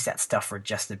you can use that stuff for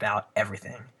just about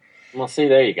everything. Well, see,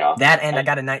 there you go. That, and I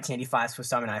got a 1985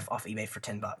 Swiss Army knife off eBay for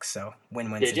 $10, so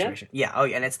win-win situation. You? Yeah, oh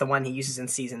yeah, and it's the one he uses in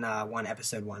season 1,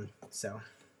 episode 1, so...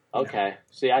 Okay.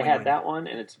 See, I had that one,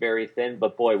 and it's very thin.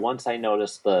 But boy, once I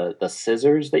noticed the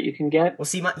scissors that you can get. Well,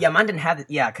 see, mine didn't have it.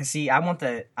 Yeah, because see, I've got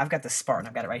the Spartan.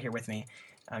 I've got it right here with me.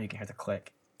 You can hear the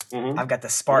click. Mm-hmm. I've got the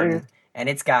Spartan, and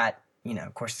it's got,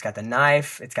 of course, it's got the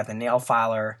knife, it's got the nail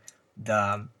filer,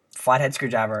 the flathead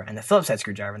screwdriver, and the Phillips head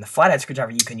screwdriver. And the flathead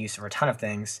screwdriver you can use for a ton of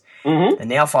things. Mm-hmm. The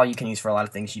nail file you can use for a lot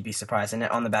of things. You'd be surprised. And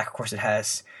on the back, of course, it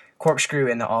has corkscrew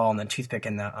in the awl and the toothpick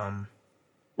and the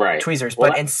tweezers.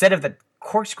 Well, but instead of the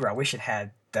corkscrew, I wish it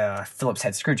had the Phillips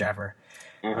head screwdriver.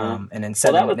 And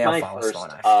instead of the nail file,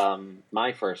 saw knife.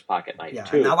 My first pocket knife yeah,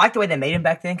 too. And I like the way they made them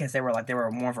back then because they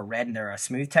were more of a red and they're a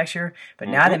smooth texture. But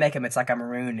now they make them, it's like a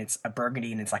maroon, it's a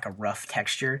burgundy, and it's like a rough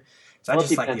texture. So it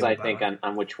depends, I think,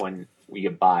 on which one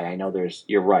you buy. I know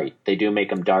you're right. They do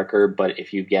make them darker, but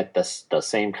if you get the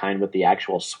same kind with the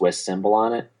actual Swiss symbol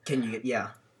on it,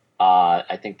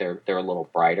 I think they're a little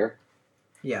brighter.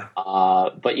 Yeah.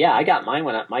 But yeah, I got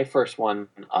my first one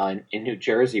in New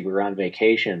Jersey. We were on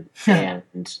vacation,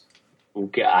 and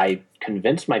I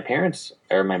convinced my parents,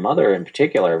 or my mother in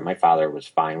particular. My father was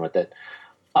fine with it.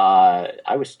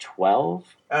 I was 12.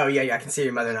 Oh yeah, I can see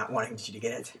your mother not wanting you to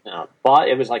get it. But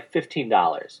it was like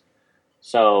 $15,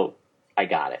 so I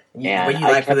got it. Yeah, were you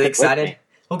really excited?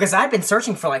 Well, because I'd been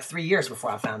searching for like 3 years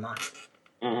before I found mine.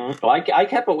 Mm-hmm. Well, I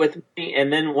kept it with me,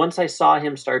 and then once I saw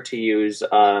him start to use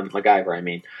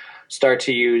MacGyver, start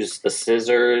to use the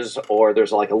scissors, or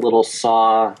there's like a little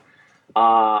saw.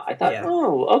 I thought,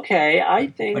 oh, okay, I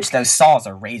think... Which those saws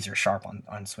are razor sharp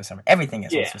on Swiss Army. Everything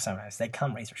is on Swiss Army. They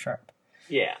come razor sharp.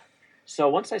 Yeah. So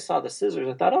once I saw the scissors,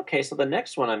 I thought, okay, so the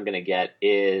next one I'm going to get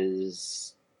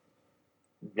is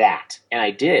that. And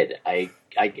I did. I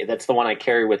that's the one I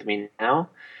carry with me now.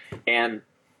 And...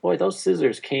 boy, those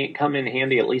scissors can't come in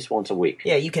handy at least once a week.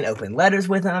 Yeah, you can open letters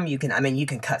with them. You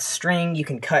can cut string. You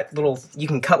can cut little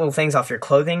things off your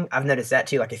clothing. I've noticed that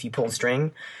too. Like if you pull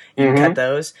string, you can cut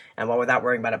those, and without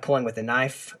worrying about it pulling with a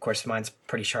knife. Of course, mine's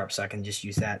pretty sharp, so I can just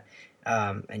use that.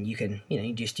 And you can,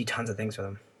 you just do tons of things with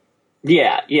them.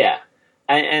 Yeah.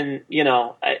 And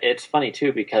it's funny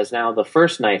too because now the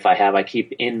first knife I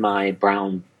keep in my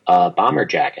brown bomber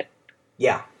jacket.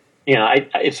 Yeah.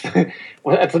 That's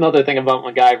another thing about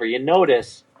MacGyver. You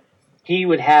notice he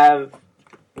would have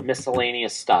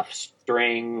miscellaneous stuff,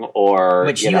 string or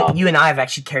which you and I have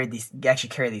actually carry these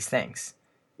things.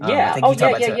 Yeah,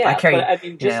 I carry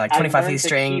like 25 feet of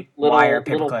string, wire,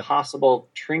 paper little clip. Possible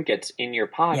trinkets in your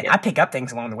pocket. Yeah, I pick up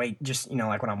things along the way. Just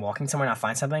like when I'm walking somewhere and I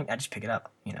find something, I just pick it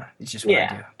up. It's just what I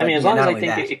do. But, as long as I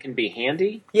think it can be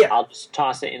handy, I'll just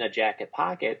toss it in a jacket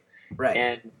pocket. Right.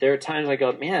 And there are times I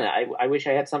go, man, I wish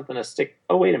I had something to stick.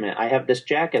 Oh, wait a minute. I have this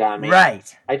jacket on me.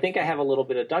 Right. I think I have a little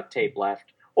bit of duct tape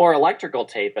left or electrical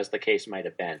tape as the case might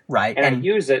have been. Right. And I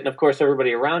use it. And of course,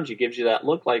 everybody around you gives you that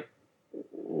look like,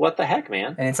 what the heck,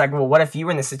 man? And it's like, well, what if you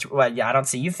were in the situation? Well, yeah, I don't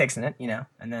see you fixing it,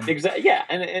 and then. Exactly. Yeah.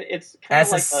 And it's kind of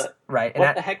like right.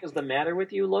 What the heck is the matter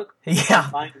with you look? Yeah.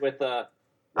 Combined with wow,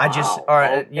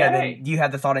 then you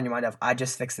have the thought in your mind of, I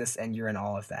just fixed this and you're in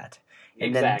all of that.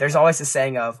 And then there's always the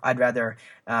saying of, I'd rather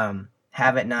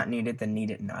have it not need it than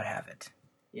need it and not have it.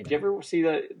 Did you ever see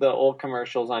the old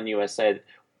commercials on USA?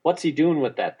 What's he doing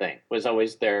with that thing? Was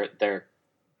always their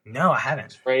No, I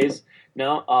haven't. Phrase.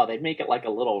 No, they'd make it like a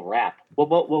little rap.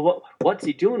 Well, what's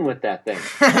he doing with that thing?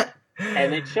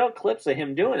 And they'd show clips of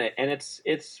him doing it, and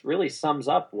it's really sums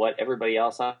up what everybody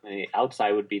else on the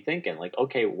outside would be thinking. Like,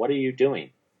 okay, what are you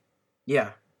doing?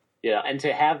 Yeah. Yeah, and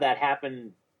to have that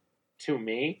happen to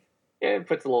me, it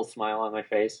puts a little smile on my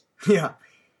face. Yeah.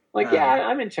 Like, yeah,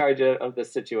 I'm in charge of the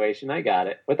situation. I got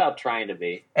it without trying to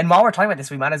be. And while we're talking about this,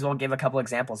 we might as well give a couple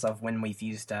examples of when we've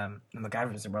used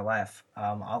MacGyver's in real life.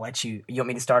 I'll let you. You want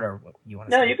me to start, or you want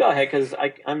to? No, you go ahead because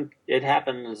I'm. It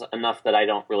happens enough that I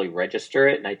don't really register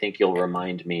it, and I think you'll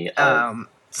remind me.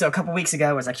 So a couple weeks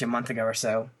ago, it was actually a month ago or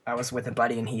so, I was with a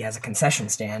buddy, and he has a concession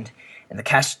stand, and the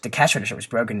cash register was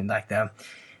broken, and like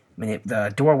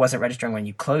the door wasn't registering when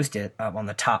you closed it on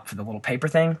the top for the little paper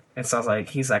thing. And so I was like,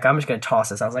 he's like, I'm just going to toss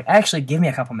this. I was like, actually, give me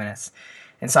a couple minutes.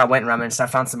 And so I went and rummaged. I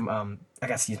found some, I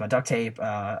guess, use my duct tape,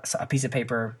 a piece of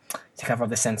paper to cover up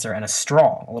the sensor, and a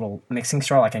straw, a little mixing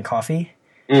straw like in coffee.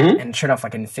 Mm-hmm. And sure enough,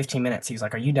 like in 15 minutes, he was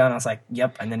like, are you done? I was like,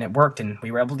 yep. And then it worked, and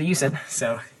we were able to use it.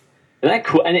 So. Isn't that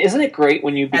cool? And isn't it great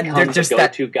when you become the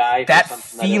go-to guy for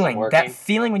something that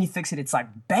feeling when you fix it, it's like,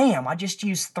 bam, I just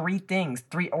used three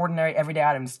ordinary everyday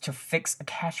items to fix a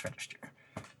cash register.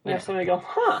 You have somebody go,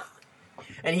 huh?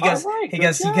 And he goes,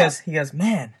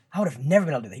 man, I would have never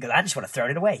been able to do that. He goes, I just would have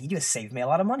thrown it away. You just saved me a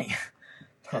lot of money.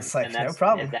 I was like, no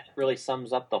problem. And that really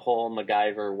sums up the whole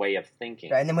MacGyver way of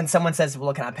thinking. Right, and then when someone says,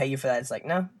 well, can I pay you for that? It's like,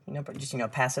 no, just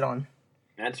pass it on.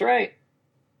 That's right.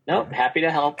 Nope, happy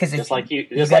to help. Because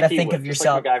you got to think of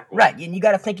yourself, right? And you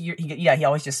got to think of he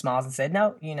always just smiles and said,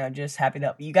 "No, just happy to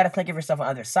help." You got to think of yourself on the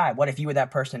other side. What if you were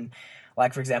that person?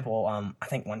 Like, for example, I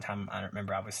think one time, I don't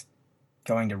remember, I was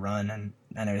going to run, and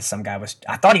I noticed some guy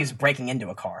I thought he was breaking into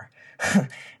a car.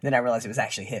 Then I realized it was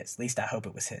actually his. At least I hope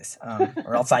it was his,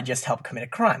 or else I just helped commit a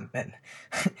crime. And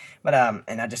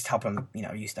I just help him,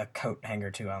 use the coat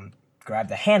hanger to grab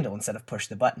the handle instead of push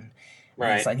the button.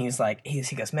 Right. And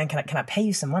he goes, man, can I pay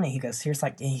you some money? He goes, here's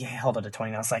he held out a 20.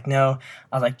 And I was like, no.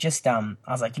 I was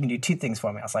like, you can do two things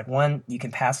for me. I was like, one, you can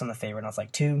pass on the favor. And I was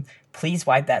like, two, please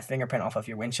wipe that fingerprint off of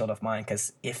your windshield of mine,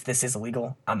 because if this is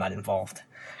illegal, I'm not involved.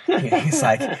 He's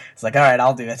like, all right,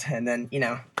 I'll do it. And then,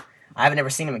 I haven't ever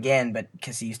seen him again, but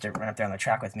because he used to run up there on the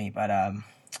track with me.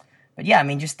 But yeah, I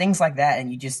mean, just things like that,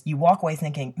 and you walk away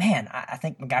thinking, man, I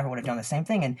think MacGyver would have done the same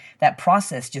thing, and that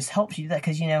process just helps you do that,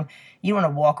 because, you want to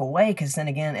walk away, because then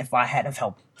again, if I hadn't have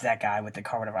helped that guy with the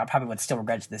car, whatever, I probably would still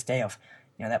regret it to this day of,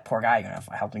 that poor guy, if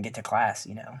I helped him get to class,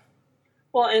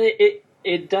 Well, and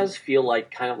it does feel like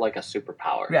kind of like a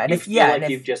superpower. Yeah, and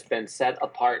you've just been set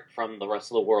apart from the rest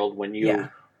of the world when you,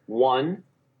 one,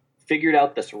 figured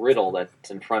out this riddle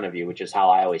that's in front of you, which is how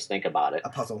I always think about it. A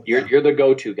puzzle. You're the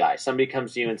go-to guy. Somebody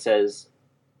comes to you and says,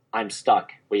 I'm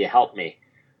stuck. Will you help me?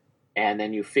 And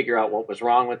then you figure out what was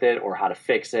wrong with it or how to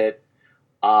fix it.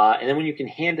 And then when you can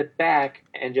hand it back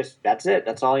and just, that's it.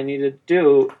 That's all I need to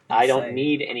do. I don't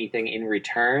need anything in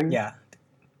return. Yeah.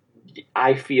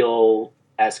 I feel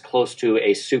as close to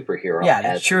a superhero.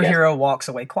 Yeah, the true hero walks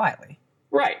away quietly.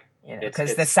 Right.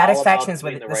 Because the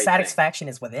satisfaction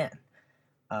is within.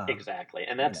 Exactly,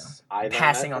 and that's I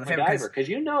passing on the favor, because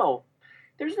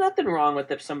there's nothing wrong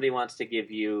with if somebody wants to give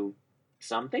you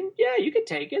something. Yeah, you can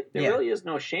take it. There really is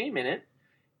no shame in it,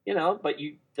 But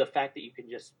the fact that you can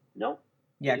just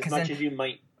as much as you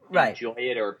might enjoy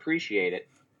it or appreciate it,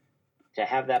 to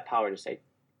have that power to say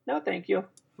no, thank you.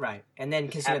 Right, and then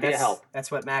because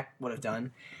that's what Mac would have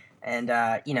done. And,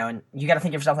 and you got to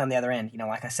think of yourself on the other end,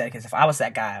 like I said, because if I was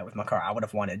that guy with my car, I would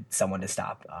have wanted someone to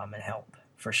stop and help,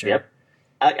 for sure. Yep.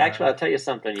 Actually, I'll tell you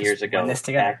something years ago. This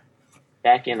together.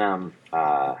 Back in,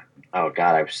 I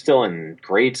was still in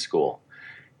grade school.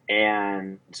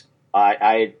 And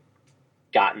I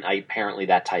gotten apparently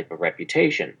that type of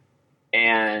reputation.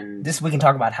 And we can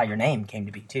talk about how your name came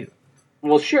to be, too.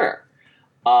 Well, sure.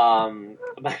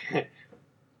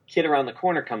 Kid around the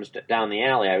corner comes down the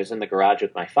alley. I was in the garage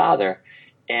with my father,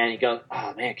 and he goes,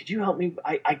 "Oh man, could you help me?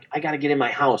 I got to get in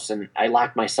my house, and I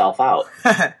locked myself out."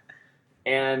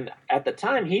 And at the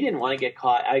time, he didn't want to get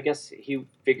caught. I guess he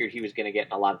figured he was going to get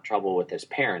in a lot of trouble with his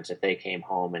parents if they came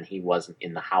home and he wasn't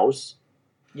in the house.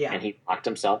 Yeah, and he locked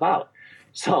himself out.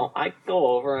 So I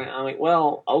go over and I'm like,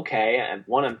 "Well, okay." And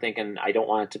one, I'm thinking I don't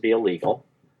want it to be illegal.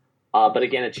 But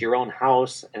again, it's your own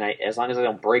house, and as long as I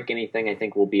don't break anything, I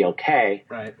think we'll be okay.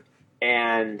 Right.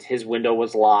 And his window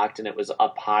was locked, and it was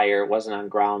up higher. It wasn't on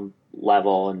ground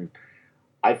level, and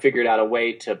I figured out a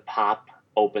way to pop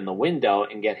open the window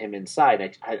and get him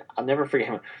inside. I'll never forget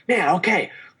him. Man,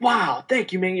 okay. Wow,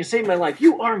 thank you, man. You saved my life.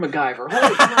 You are MacGyver.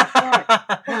 Holy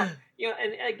crap.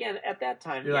 And again, at that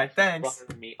time, you're like, thanks.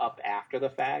 Brought me up after the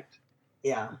fact.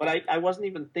 Yeah. But I wasn't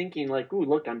even thinking like, ooh,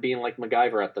 look, I'm being like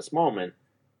MacGyver at this moment.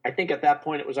 I think at that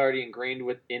point it was already ingrained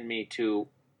within me to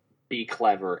be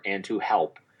clever and to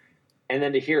help. And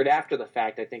then to hear it after the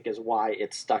fact, I think, is why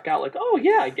it stuck out. Like, oh,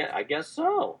 yeah, I guess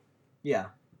so. Yeah.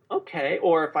 Okay.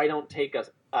 Or if I don't take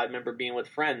I remember being with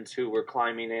friends who were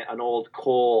climbing an old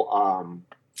coal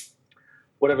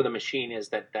whatever the machine is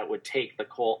that would take the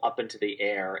coal up into the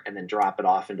air and then drop it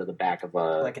off into the back of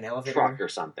a Like an elevator? truck or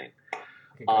something.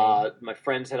 Okay, My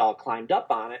friends had all climbed up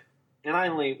on it, and I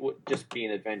only, just being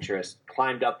adventurous,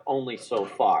 climbed up only so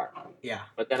far. yeah.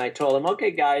 But then I told them, okay,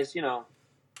 guys,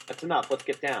 that's enough. Let's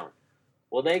get down.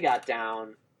 Well, they got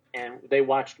down, and they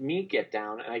watched me get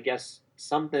down, and I guess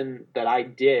something that I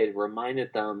did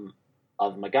reminded them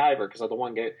of MacGyver, because the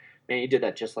one guy, man, you did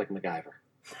that just like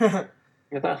MacGyver.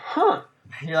 I thought, huh.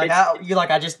 You're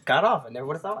like, I just got off. I never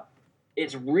would have thought.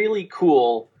 It's really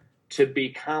cool to be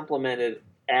complimented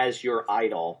as your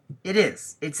idol. It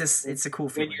is. It's a cool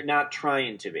feeling. When you're not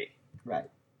trying to be. Right.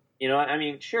 I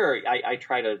mean, sure, I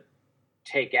try to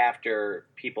take after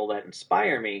people that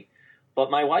inspire me, but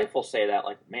my wife will say that,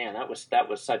 like, man, that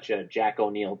was such a Jack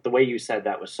O'Neill. The way you said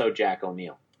that was so Jack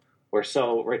O'Neill. Or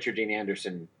so Richard Dean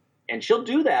Anderson. And she'll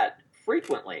do that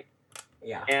frequently.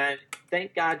 Yeah. And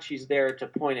thank God she's there to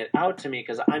point it out to me,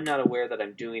 because I'm not aware that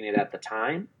I'm doing it at the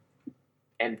time.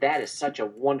 And that is such a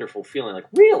wonderful feeling. Like,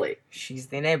 really? She's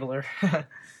the enabler.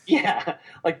 Yeah.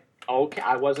 Like, okay,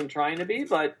 I wasn't trying to be,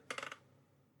 but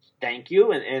thank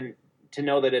you. And to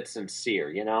know that it's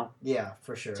sincere, Yeah,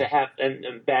 for sure. To have,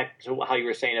 and back to how you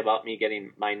were saying about me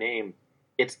getting my name,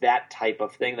 it's that type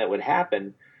of thing that would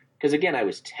happen. Because, again, I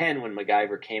was 10 when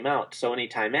MacGyver came out. So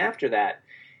anytime after that,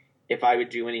 if I would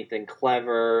do anything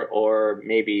clever, or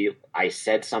maybe I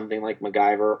said something like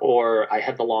MacGyver, or I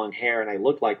had the long hair and I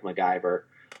looked like MacGyver,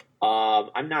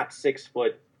 I'm not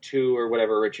 6'2" or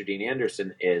whatever Richard Dean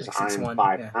Anderson is. Like I'm 6'1",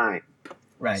 5'9". yeah.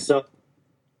 Right. So,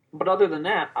 but other than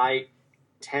that, I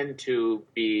tend to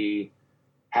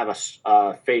have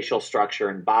a facial structure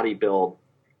and body build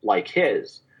like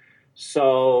his.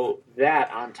 So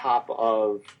that, on top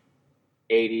of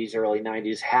 80s, early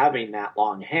 90s, having that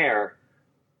long hair,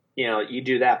 you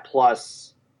do that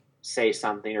plus say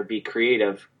something or be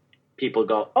creative, people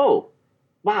go, oh,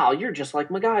 wow, you're just like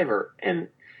MacGyver. And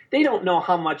they don't know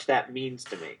how much that means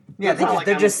to me. Yeah,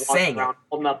 they're just saying it.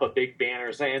 Holding up a big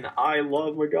banner saying, I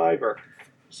love MacGyver.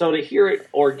 So to hear it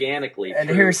organically. And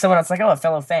to hear someone else like, oh, a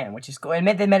fellow fan, which is cool. And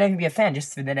they might even be a fan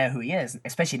just so they know who he is,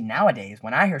 especially nowadays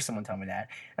when I hear someone tell me that.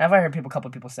 And I've heard a couple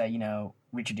of people say,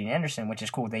 Richard Dean Anderson, which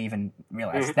is cool. They even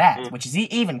realize that, which is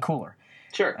even cooler.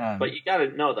 Sure, but you got to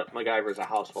know that MacGyver is a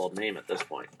household name at this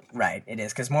point. Right, it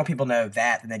is, because more people know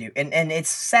that than they do. And it's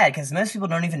sad, because most people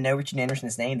don't even know Richard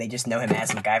Anderson's name. They just know him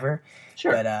as MacGyver.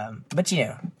 Sure. But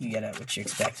you get what you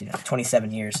expect,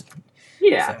 27 years.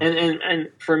 Yeah, so. and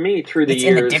for me, through the it's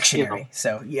years... in the dictionary,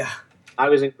 so, yeah. I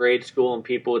was in grade school, and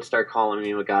people would start calling me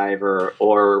MacGyver,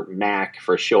 or Mac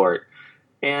for short.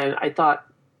 And I thought...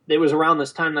 It was around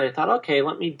this time that I thought, okay,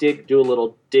 let me do a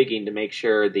little digging to make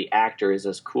sure the actor is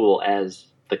as cool as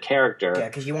the character. Yeah,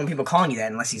 because you want people calling you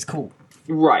that unless he's cool.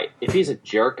 Right. If he's a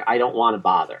jerk, I don't want to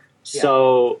bother. Yeah.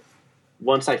 So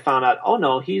once I found out, oh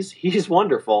no, he's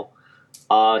wonderful,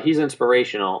 he's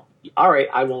inspirational, all right,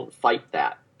 I won't fight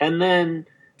that. And then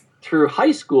through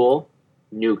high school,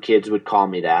 new kids would call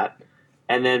me that.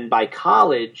 And then by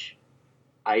college,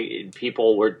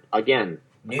 people were, again,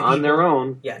 on their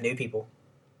own. Yeah, new people.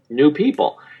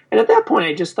 And at that point,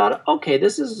 I just thought, okay,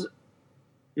 this is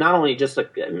not only just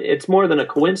it's more than a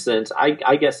coincidence.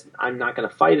 I guess I'm not going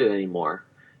to fight it anymore.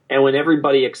 And when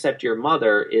everybody except your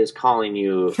mother is calling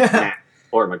you Mac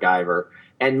or MacGyver,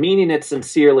 and meaning it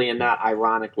sincerely and not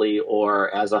ironically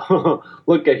or as a,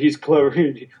 look at, he's clever,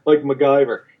 like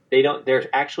MacGyver.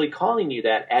 They're actually calling you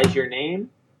that as your name.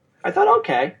 I thought,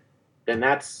 okay, then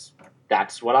that's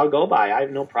what I'll go by. I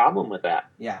have no problem with that.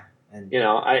 Yeah. And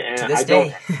to this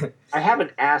day, I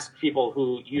haven't asked people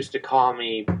who used to call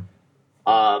me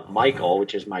Michael,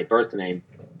 which is my birth name.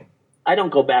 I don't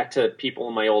go back to people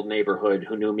in my old neighborhood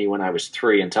who knew me when I was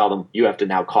 3 and tell them, you have to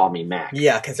now call me Mac.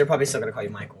 Yeah, because they're probably still going to call you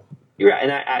Michael. You're right,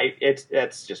 and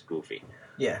that's just goofy.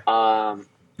 Yeah.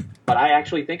 But I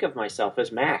actually think of myself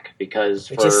as Mac because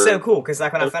which is so cool, because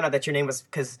like when I found out that your name was,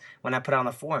 because when I put it on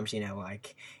the forums, we'll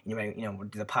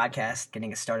do the podcast,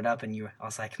 getting it started up, and I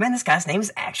was like, man, this guy's name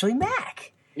is actually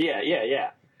Mac.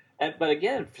 Yeah. But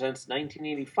again, since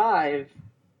 1985,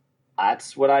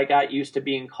 that's what I got used to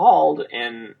being called,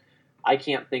 and I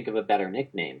can't think of a better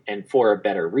nickname, and for a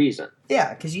better reason.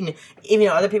 Yeah, because even though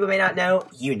other people may not know,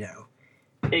 you know.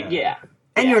 Yeah.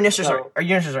 And your initials are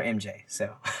MJ,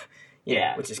 so.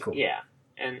 Yeah, which is cool. Yeah,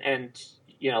 and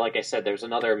like I said, there's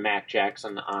another Mac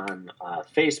Jackson on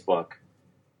Facebook,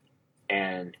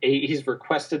 and he's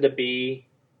requested to be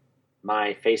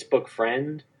my Facebook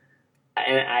friend,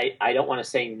 and I don't want to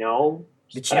say no,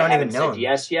 but you don't even know him.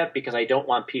 Yes yet, because I don't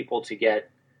want people to get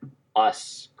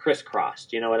us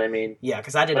crisscrossed. You know what I mean? Yeah,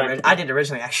 because I did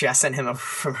originally. Actually, I sent him a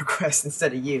request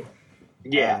instead of you.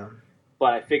 Yeah.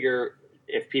 but I figure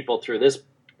if people through this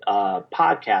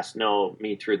podcast know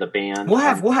me through the band,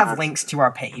 we'll have links to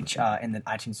our page in the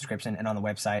iTunes description and on the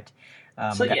website.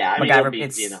 So yeah, I mean, it'll be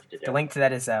easy enough to do. The link to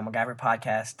that is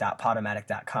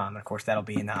MacGyverpodcast.podomatic.com. And of course, that'll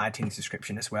be in the iTunes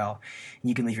description as well. And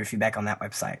you can leave your feedback on that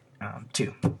website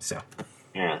too. So,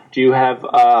 yeah. Do you have?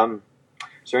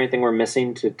 Is there anything we're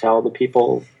missing to tell the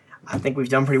people? I think we've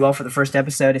done pretty well for the first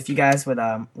episode. If you guys would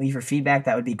leave your feedback,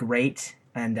 that would be great.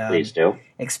 And please do.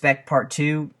 Expect part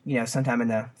 2. Sometime in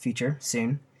the future,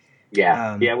 soon.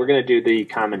 Yeah, we're going to do the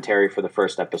commentary for the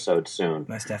first episode soon.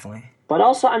 Most definitely. But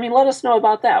also, I mean, let us know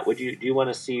about that. Would you want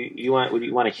to see? Would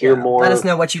you want to hear more? Let us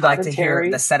know what you'd like to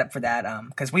hear. The setup for that,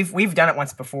 because we've done it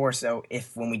once before. So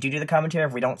when we do the commentary,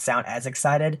 if we don't sound as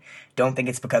excited, don't think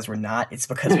it's because we're not. It's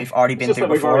because we've already been through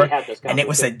before, and it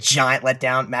was a giant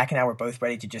letdown. Mac and I were both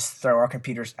ready to just throw our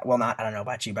computers. Well, I don't know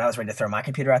about you, but I was ready to throw my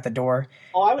computer out the door.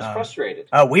 Oh, I was frustrated.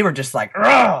 Oh, we were just like,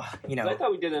 I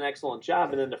thought we did an excellent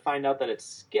job, and then to find out that it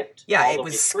skipped. Yeah, it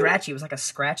was scratchy. It was like a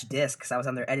scratch disc because I was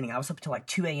on there editing. I was up until like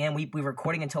 2 a.m. We were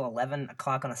recording until 11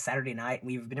 o'clock on a Saturday night.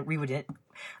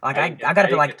 I got up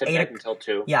at like 8 until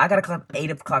 2. Yeah, I got up at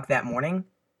 8 o'clock that morning,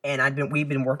 and we've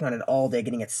been working on it all day,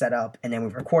 getting it set up, and then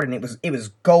we recorded. And it was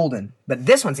golden. But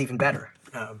this one's even better.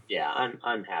 Yeah,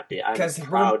 I'm happy. I'm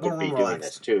proud to be doing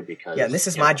this too because this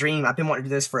is my dream. I've been wanting to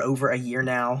do this for over a year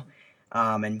now,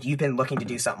 and you've been looking to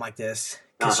do something like this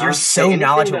because you're so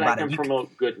knowledgeable about it. You can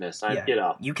promote goodness.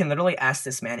 You can literally ask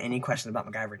this man any question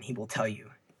about MacGyver, and he will tell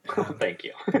you. Thank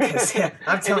you.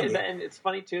 I'm telling you. And it's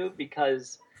funny, too,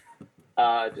 because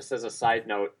just as a side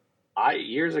note,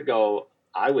 years ago,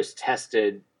 I was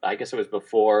tested, I guess it was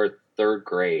before 3rd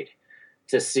grade,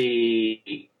 to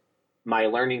see my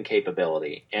learning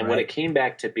capability. And what it came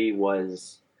back to be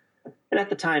was, and at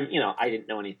the time, I didn't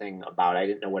know anything about it. I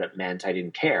didn't know what it meant. I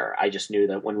didn't care. I just knew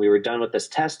that when we were done with this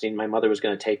testing, my mother was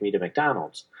going to take me to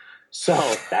McDonald's. So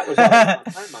that was all on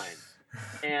my mind.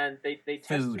 And they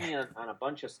tested me on a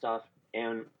bunch of stuff,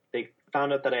 and they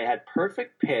found out that I had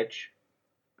perfect pitch,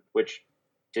 which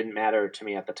didn't matter to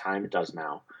me at the time. It does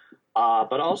now.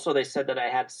 But also they said that I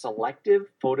had selective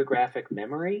photographic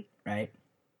memory. Right.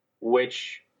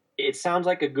 Which, it sounds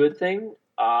like a good thing,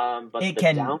 but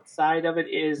the downside of it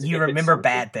is... You remember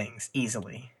bad things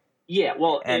easily. Yeah,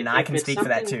 well... And I can speak for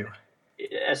that, too.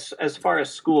 As far as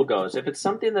school goes, if it's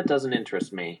something that doesn't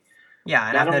interest me... Yeah,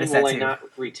 and I've noticed that too. Not only will I not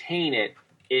retain it,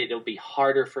 it'll be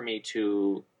harder for me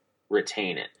to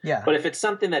retain it. Yeah. But if it's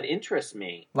something that interests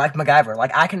me, like MacGyver,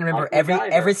 I can remember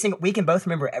every single. We can both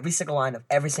remember every single line of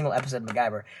every single episode of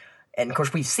MacGyver, and of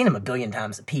course we've seen them a billion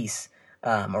times a piece,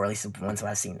 or at least the ones that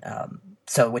I've seen.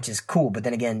 Which is cool. But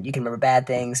then again, you can remember bad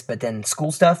things, but then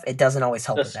school stuff, it doesn't always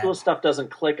help. The school stuff doesn't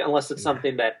click unless it's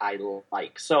something that I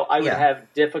like. So I would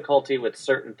have difficulty with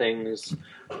certain things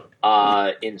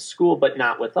in school, but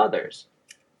not with others.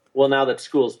 Well, now that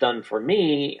school's done for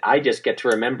me, I just get to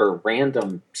remember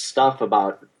random stuff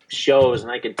about shows,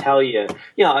 and I can tell you,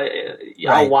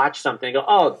 I'll watch something and go,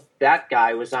 oh, that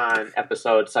guy was on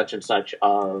episode such and such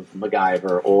of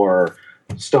MacGyver or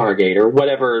Stargate or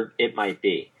whatever it might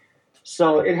be.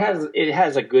 So it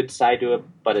has a good side to it,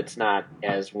 but it's not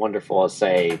as wonderful as,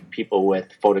 say, people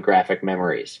with photographic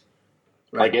memories.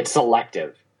 Right. Like, it's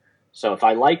selective. So if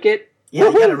I like it, you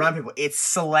gotta remind people, it's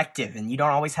selective, and you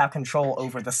don't always have control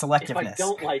over the selectiveness. If I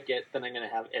don't like it, then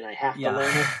I have to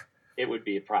learn it, it would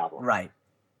be a problem. Right.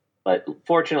 But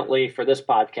fortunately for this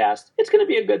podcast, it's going to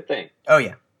be a good thing. Oh,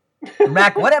 yeah.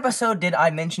 Mac, what episode did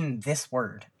I mention this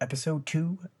word? Episode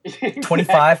 2?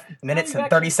 25 minutes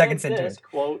and 30 seconds into it.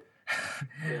 Quote.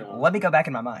 Let me go back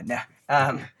in my mind. No.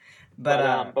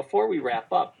 But before we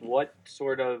wrap up, what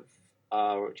sort of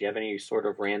do you have any sort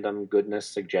of random goodness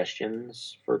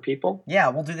suggestions for people? Yeah,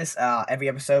 we'll do this every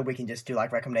episode. We can just do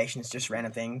recommendations, just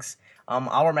random things.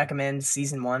 I'll recommend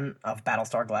season 1 of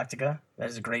Battlestar Galactica. That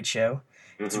is a great show.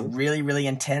 Mm-hmm. It's really, really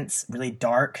intense, really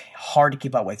dark, hard to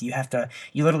keep up with. You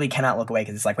literally cannot look away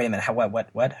because it's like, wait a minute, how,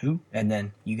 what, who? And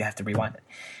then you have to rewind it.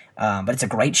 But it's a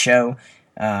great show.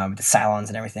 The Cylons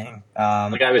and everything.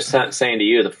 Like I was saying to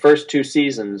you, the first 2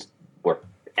 seasons were,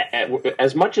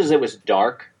 as much as it was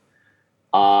dark,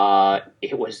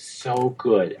 it was so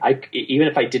good. Even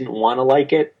if I didn't want to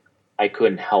like it, I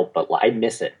couldn't help but I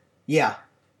miss it. Yeah.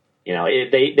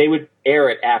 They would air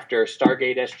it after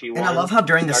Stargate SG-1. And I love how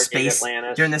during the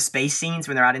space scenes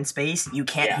when they're out in space, you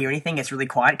can't hear anything. It's really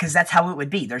quiet because that's how it would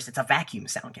be. It's a vacuum.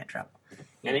 Sound can't travel.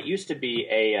 And it used to be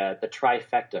the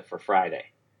trifecta for Friday.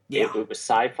 Yeah. It was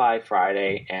Sci-Fi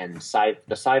Friday, and the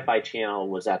Sci-Fi Channel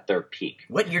was at their peak.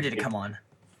 What year did it come on?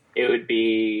 It would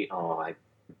be I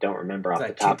don't remember off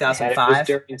the top of my head.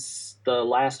 It was during the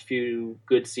last few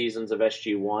good seasons of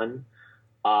SG-1.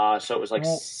 So it was like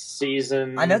Well,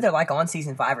 season. I know they're like on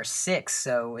season 5 or 6,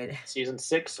 so it. Season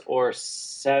 6 or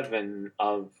 7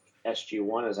 of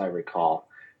SG1, as I recall,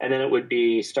 and then it would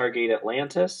be Stargate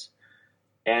Atlantis,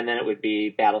 and then it would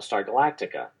be Battlestar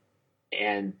Galactica,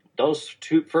 and those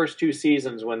first two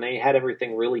seasons when they had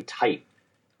everything really tight,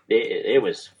 it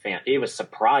was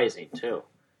surprising too.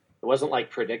 It wasn't like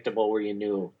predictable where you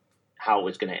knew how it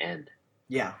was going to end.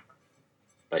 Yeah.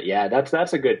 But yeah,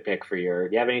 that's a good pick for your.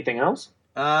 Do you have anything else?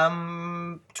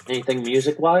 Anything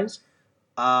music wise?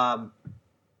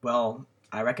 Well,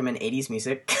 I recommend 80s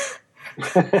music.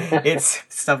 Its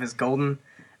stuff is golden.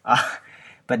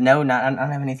 But no, I don't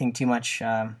have anything too much.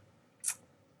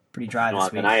 Pretty dry this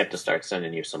week. Then I have to start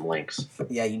sending you some links.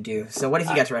 Yeah, you do. So what have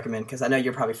you got to recommend? Because I know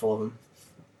you're probably full of them.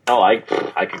 Oh, I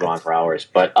could go on for hours,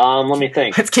 but let me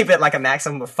think. Let's keep it like a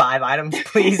maximum of 5 items,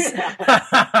 please.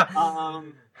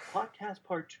 Podcast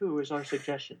part 2 is our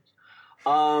suggestions.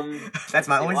 That's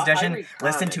my only suggestion.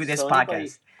 Listen to this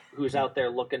podcast. Who's out there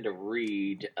looking to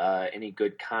read any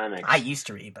good comics? I used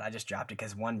to read, but I just dropped it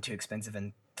because 1, too expensive,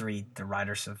 and 3, the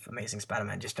writers of Amazing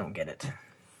Spider-Man just don't get it.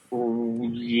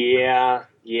 Yeah,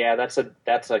 that's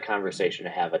a conversation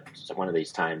to have at one of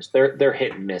these times. They're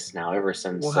hit and miss now. Ever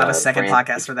since we'll have a second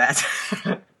podcast for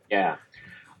that. Yeah,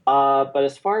 but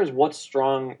as far as what's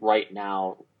strong right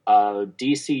now,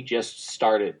 DC just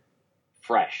started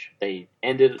fresh. They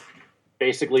ended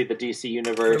basically the DC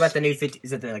universe. What about the new 50?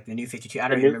 Is it the new 52? I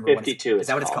don't even remember. 52. Is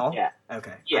that what it's called? Yeah.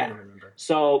 Okay. Yeah. I don't even remember.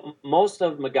 So most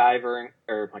of MacGyver,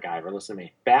 listen to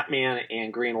me. Batman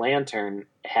and Green Lantern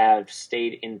have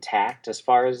stayed intact as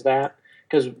far as that,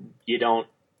 because you don't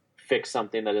fix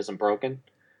something that isn't broken.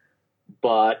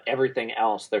 But everything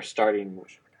else, they're starting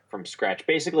from scratch.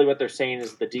 Basically, what they're saying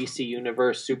is the DC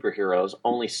Universe superheroes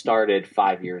only started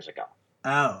 5 years ago.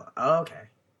 Oh, okay.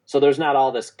 So there's not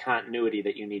all this continuity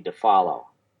that you need to follow.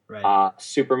 Right.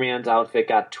 Superman's outfit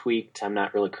got tweaked. I'm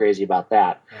not really crazy about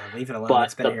that. Yeah, leave it alone.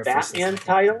 But the Batman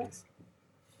title,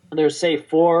 there's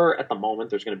 4 at the moment.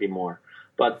 There's going to be more.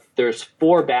 But there's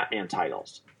 4 Batman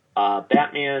titles.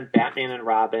 Batman and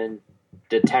Robin,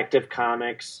 Detective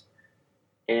Comics,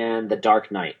 and The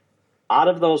Dark Knight. Out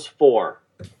of those 4,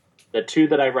 the 2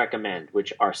 that I recommend,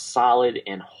 which are solid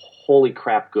and holy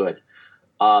crap good,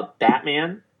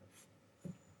 Batman,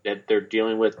 that they're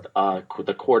dealing with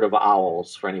the Court of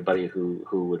Owls, for anybody who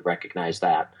would recognize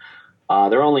that.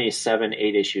 They're only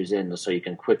 7-8 issues in, so you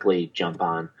can quickly jump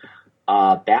on.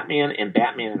 Batman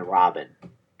and Robin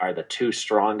are the 2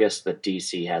 strongest that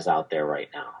DC has out there right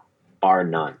now, bar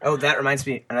none. Oh, that reminds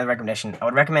me, another recommendation. I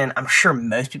would recommend, I'm sure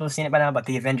most people have seen it by now, but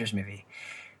the Avengers movie.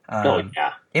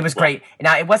 Yeah. It was great.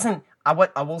 Now, it wasn't, I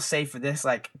will say for this,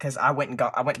 because I went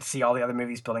to see all the other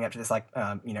movies building up to this,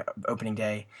 opening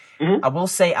day. Mm-hmm. I will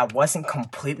say I wasn't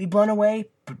completely blown away,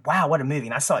 but wow, what a movie.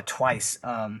 And I saw it twice.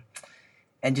 And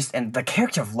the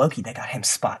character of Loki, they got him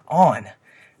spot on.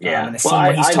 Yeah. And the scene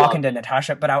where he's talking to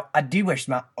Natasha. But I do wish,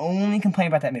 my only complaint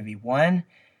about that movie, one,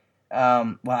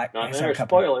 I guess a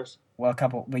couple. Spoilers. Well, a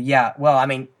couple. But yeah,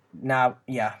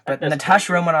 but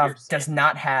Natasha Romanoff does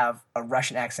not have a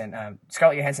Russian accent.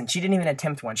 Scarlett Johansson, she didn't even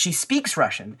attempt one. She speaks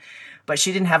Russian, but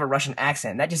she didn't have a Russian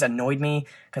accent. That just annoyed me,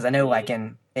 because I know,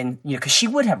 because she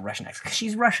would have a Russian accent, because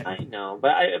she's Russian. I know,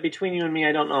 but between you and me,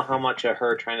 I don't know how much of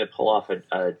her trying to pull off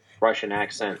a Russian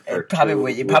accent. It probably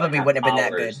wouldn't have been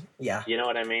that good. Yeah, you know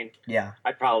what I mean? Yeah,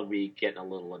 I'd probably be getting a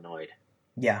little annoyed.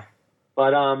 Yeah,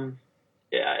 but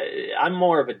yeah, I'm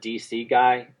more of a DC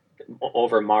guy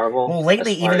over Marvel. Well,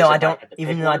 lately, even though I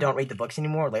don't read the books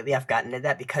anymore, lately I've gotten into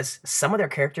that, because some of their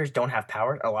characters don't have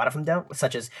power. A lot of them don't,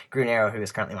 such as Green Arrow, who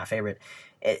is currently my favorite.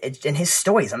 And his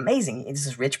story is amazing. It's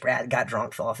this rich brat got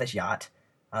drunk, fell off his yacht.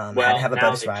 Had to have a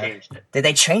boat fire. Did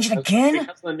they change it again?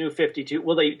 Because of the new 52.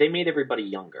 Well, they made everybody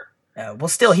younger. Well,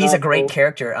 still, he's a great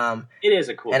character. It is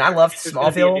a cool. And character. I loved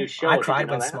Smallville. I cried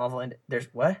when Smallville ended. There's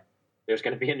what? There's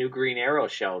going to be a new Green Arrow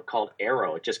show called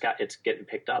Arrow. It's getting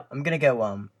picked up. I'm gonna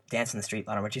go dance in the street,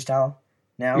 Lionel Richie style.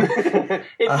 Now,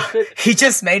 he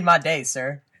just made my day,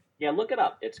 sir. Yeah, look it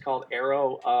up. It's called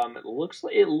Arrow.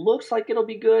 It looks like it'll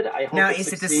be good. I hope. Now,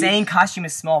 is it the same costume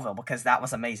as Smallville? Because that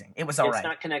was amazing. It was all right. It's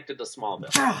not connected to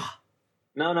Smallville.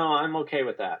 No, I'm okay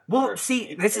with that. Well,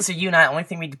 see, this is you and I. The only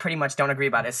thing we pretty much don't agree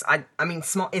about is I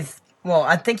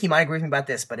think you might agree with me about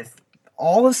this, but if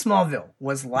all of Smallville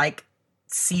was like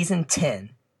season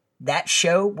 10, that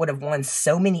show would have won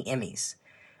so many Emmys,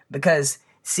 because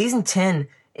season 10,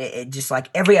 it just like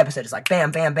every episode is like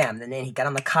bam, bam, bam, and then he got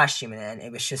on the costume, and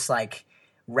it was just like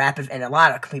rapid. And a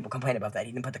lot of people complain about that.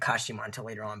 He didn't put the costume on until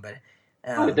later on, but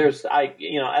as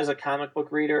a comic book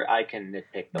reader, I can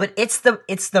nitpick them. But it's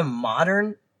the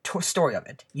modern story of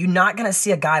it. You're not gonna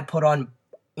see a guy put on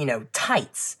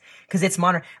tights. Because it's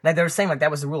modern. Like, they were saying, like,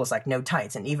 that was the rule. It's like, no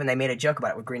tights. And even they made a joke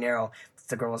about it with Green Arrow.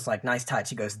 The girl was like, nice tights.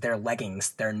 She goes, they're leggings.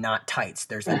 They're not tights.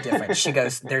 There's a difference. She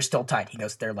goes, they're still tight. He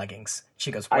goes, they're leggings.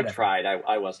 She goes, whatever. I tried.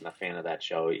 I wasn't a fan of that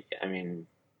show. I mean,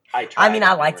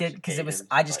 I liked it because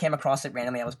I just came across it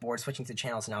randomly. I was bored switching through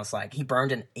channels, and I was like, he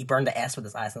burned the ass with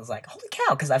his eyes, and I was like, holy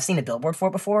cow, because I've seen a billboard for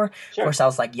it before. Sure. Of course, I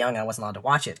was like young, and I wasn't allowed to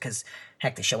watch it because,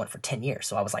 heck, the show went for 10 years,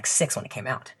 so I was like 6 when it came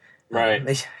out.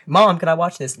 Right. Mom, could I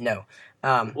watch this? No.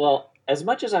 Well, as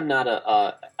much as I'm not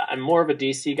I'm more of a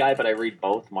DC guy, but I read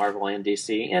both Marvel and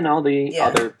DC and all the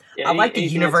other. I like the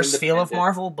universe feel of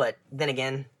Marvel, but then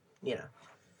again,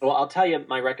 Well, I'll tell you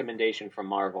my recommendation from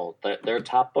Marvel. Their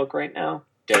top book right now,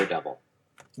 Daredevil.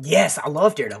 Yes, I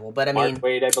love Daredevil, but I mean, Mark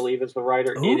Waid, I believe, is the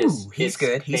writer. He's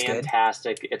good. He's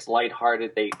fantastic. Good. It's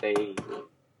lighthearted. They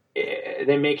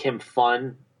make him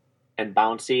fun and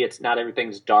bouncy. It's not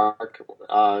everything's dark.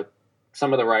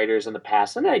 Some of the writers in the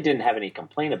past, and I didn't have any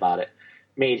complaint about it,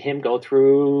 made him go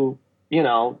through,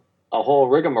 a whole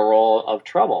rigmarole of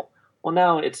trouble. Well,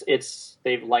 now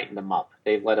they've lightened him up.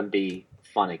 They've let him be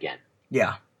fun again.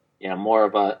 Yeah. More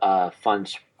of a fun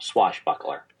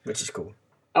swashbuckler. Which is cool.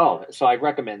 Oh, so I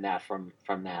recommend that from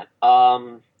that.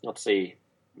 Let's see.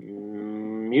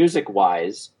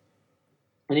 Music-wise,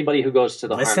 anybody who goes to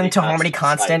the Listen to Harmony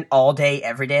Constant all day,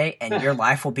 every day, and your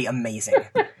life will be amazing.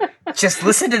 Just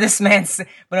listen to this man's. I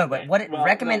would want to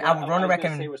recommend.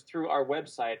 It was through our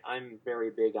website. I'm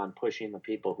very big on pushing the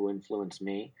people who influence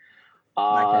me.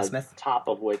 Mike Nesmith. Top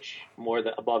of which,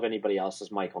 above anybody else, is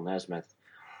Michael Nesmith,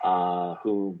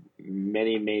 who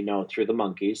many may know through the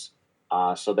Monkees.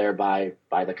 So thereby,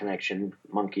 by the connection,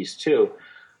 Monkees too.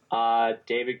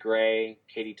 David Gray,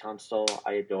 Katie Tunstall,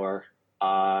 I adore.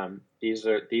 These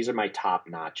are my top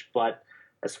notch. But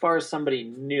as far as somebody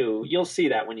new, you'll see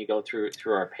that when you go through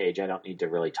our page. I don't need to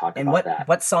really talk about that.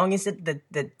 What song is it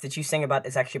that you sing about?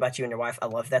 It's actually about you and your wife. I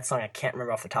love that song. I can't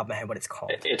remember off the top of my head what it's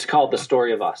called. It's called "The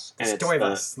Story of Us." The Story of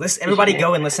Us. Listen, everybody,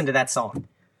 go and listen to that song.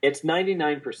 It's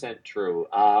 99% true.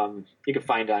 You can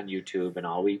find it on YouTube and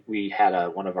all. We had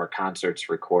one of our concerts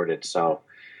recorded. So,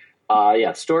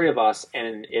 Story of Us.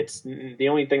 And it's the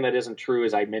only thing that isn't true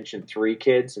is I mentioned 3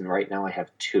 kids, and right now I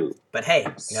have 2. But hey,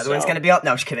 another one's going to be out.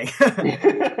 No, I'm just kidding.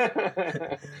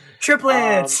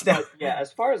 Triplets!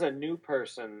 As far as a new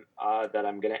person that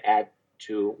I'm going to add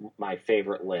to my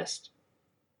favorite list,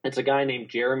 it's a guy named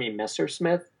Jeremy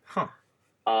Messersmith. Huh.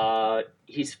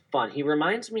 He's fun. He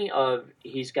reminds me of,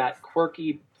 he's got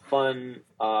quirky, fun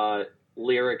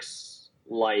lyrics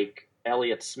like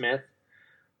Elliott Smith,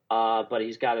 but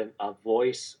he's got a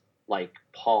voice like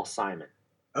Paul Simon.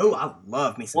 Oh, I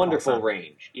love me some wonderful Paul Simon.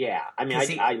 Range. Yeah, I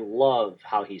mean, I love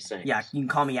how he sings. Yeah, You Can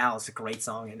Call Me Al is a great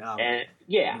song, and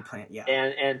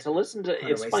to listen to,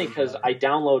 it's funny because I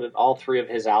downloaded all 3 of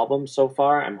his albums so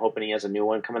far. I'm hoping he has a new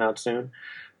one coming out soon,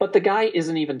 but the guy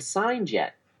isn't even signed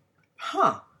yet.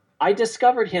 Huh. I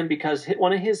discovered him because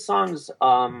one of his songs,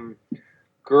 A Boy,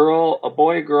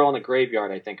 a Girl in the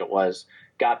Graveyard, I think it was,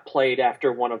 got played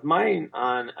after one of mine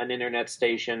on an internet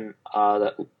station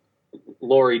that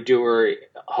Lori Dewar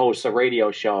hosts a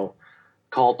radio show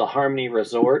called The Harmony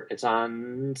Resort. It's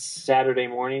on Saturday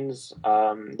mornings.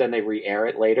 Then they re-air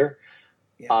it later.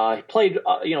 Yeah. He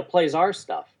plays our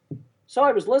stuff. So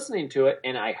I was listening to it,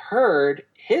 and I heard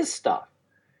his stuff.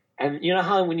 And you know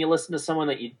how when you listen to someone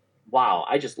that wow,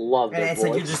 I just love their voice.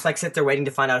 So you just sit there waiting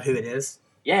to find out who it is?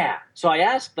 Yeah. So I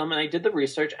asked them, and I did the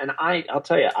research, and I'll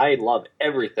tell you, I love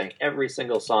every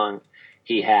single song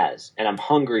he has, and I'm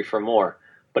hungry for more.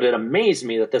 But it amazed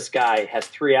me that this guy has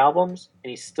 3 albums, and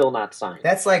he's still not signed.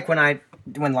 That's like when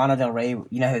Lana Del Rey, you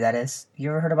know who that is? You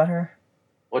ever heard about her?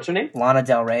 What's her name? Lana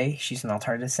Del Rey. She's an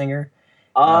alternative singer.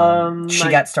 She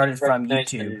got started from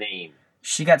YouTube. Name.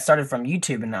 She got started from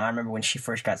YouTube, and I remember when she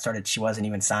first got started, she wasn't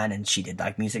even signed, and she did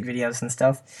music videos and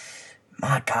stuff.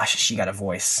 My gosh, she got a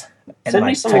voice. And Send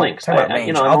me some links.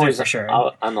 I'll do it for sure.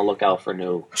 On the lookout for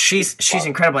new. She's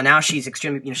incredible. Now she's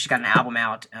extremely. She's got an album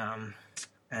out,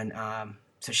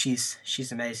 so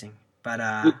she's amazing.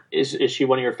 But is she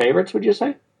one of your favorites? Would you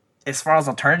say? As far as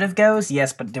alternative goes,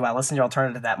 yes. But do I listen to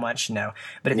alternative that much? No.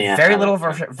 But very little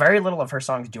of her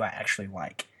songs do I actually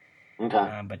like.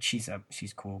 Okay. But she's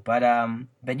cool. But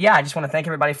yeah, I just want to thank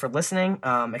everybody for listening.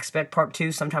 Expect part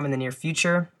 2 sometime in the near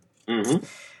future. Mm-hmm.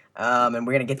 And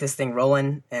we're gonna get this thing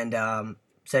rolling. And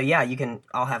so yeah,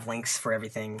 I'll have links for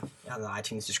everything on the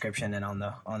iTunes description and on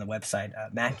the website.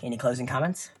 Mac, any closing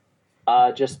comments?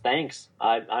 Just thanks.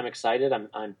 I'm excited.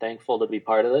 I'm thankful to be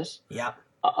part of this. Yeah.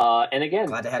 And again,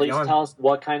 please tell us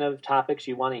what kind of topics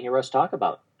you want to hear us talk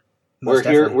about.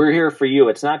 We're here for you.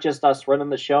 It's not just us running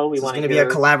the show. It's going to be a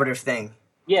collaborative thing.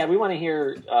 Yeah, we want to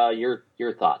hear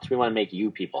your thoughts. We want to make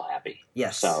you people happy.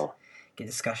 Yes. So good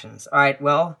discussions. All right.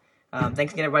 Well,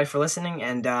 thanks again, everybody, for listening,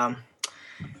 and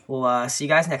we'll see you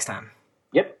guys next time.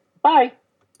 Yep. Bye.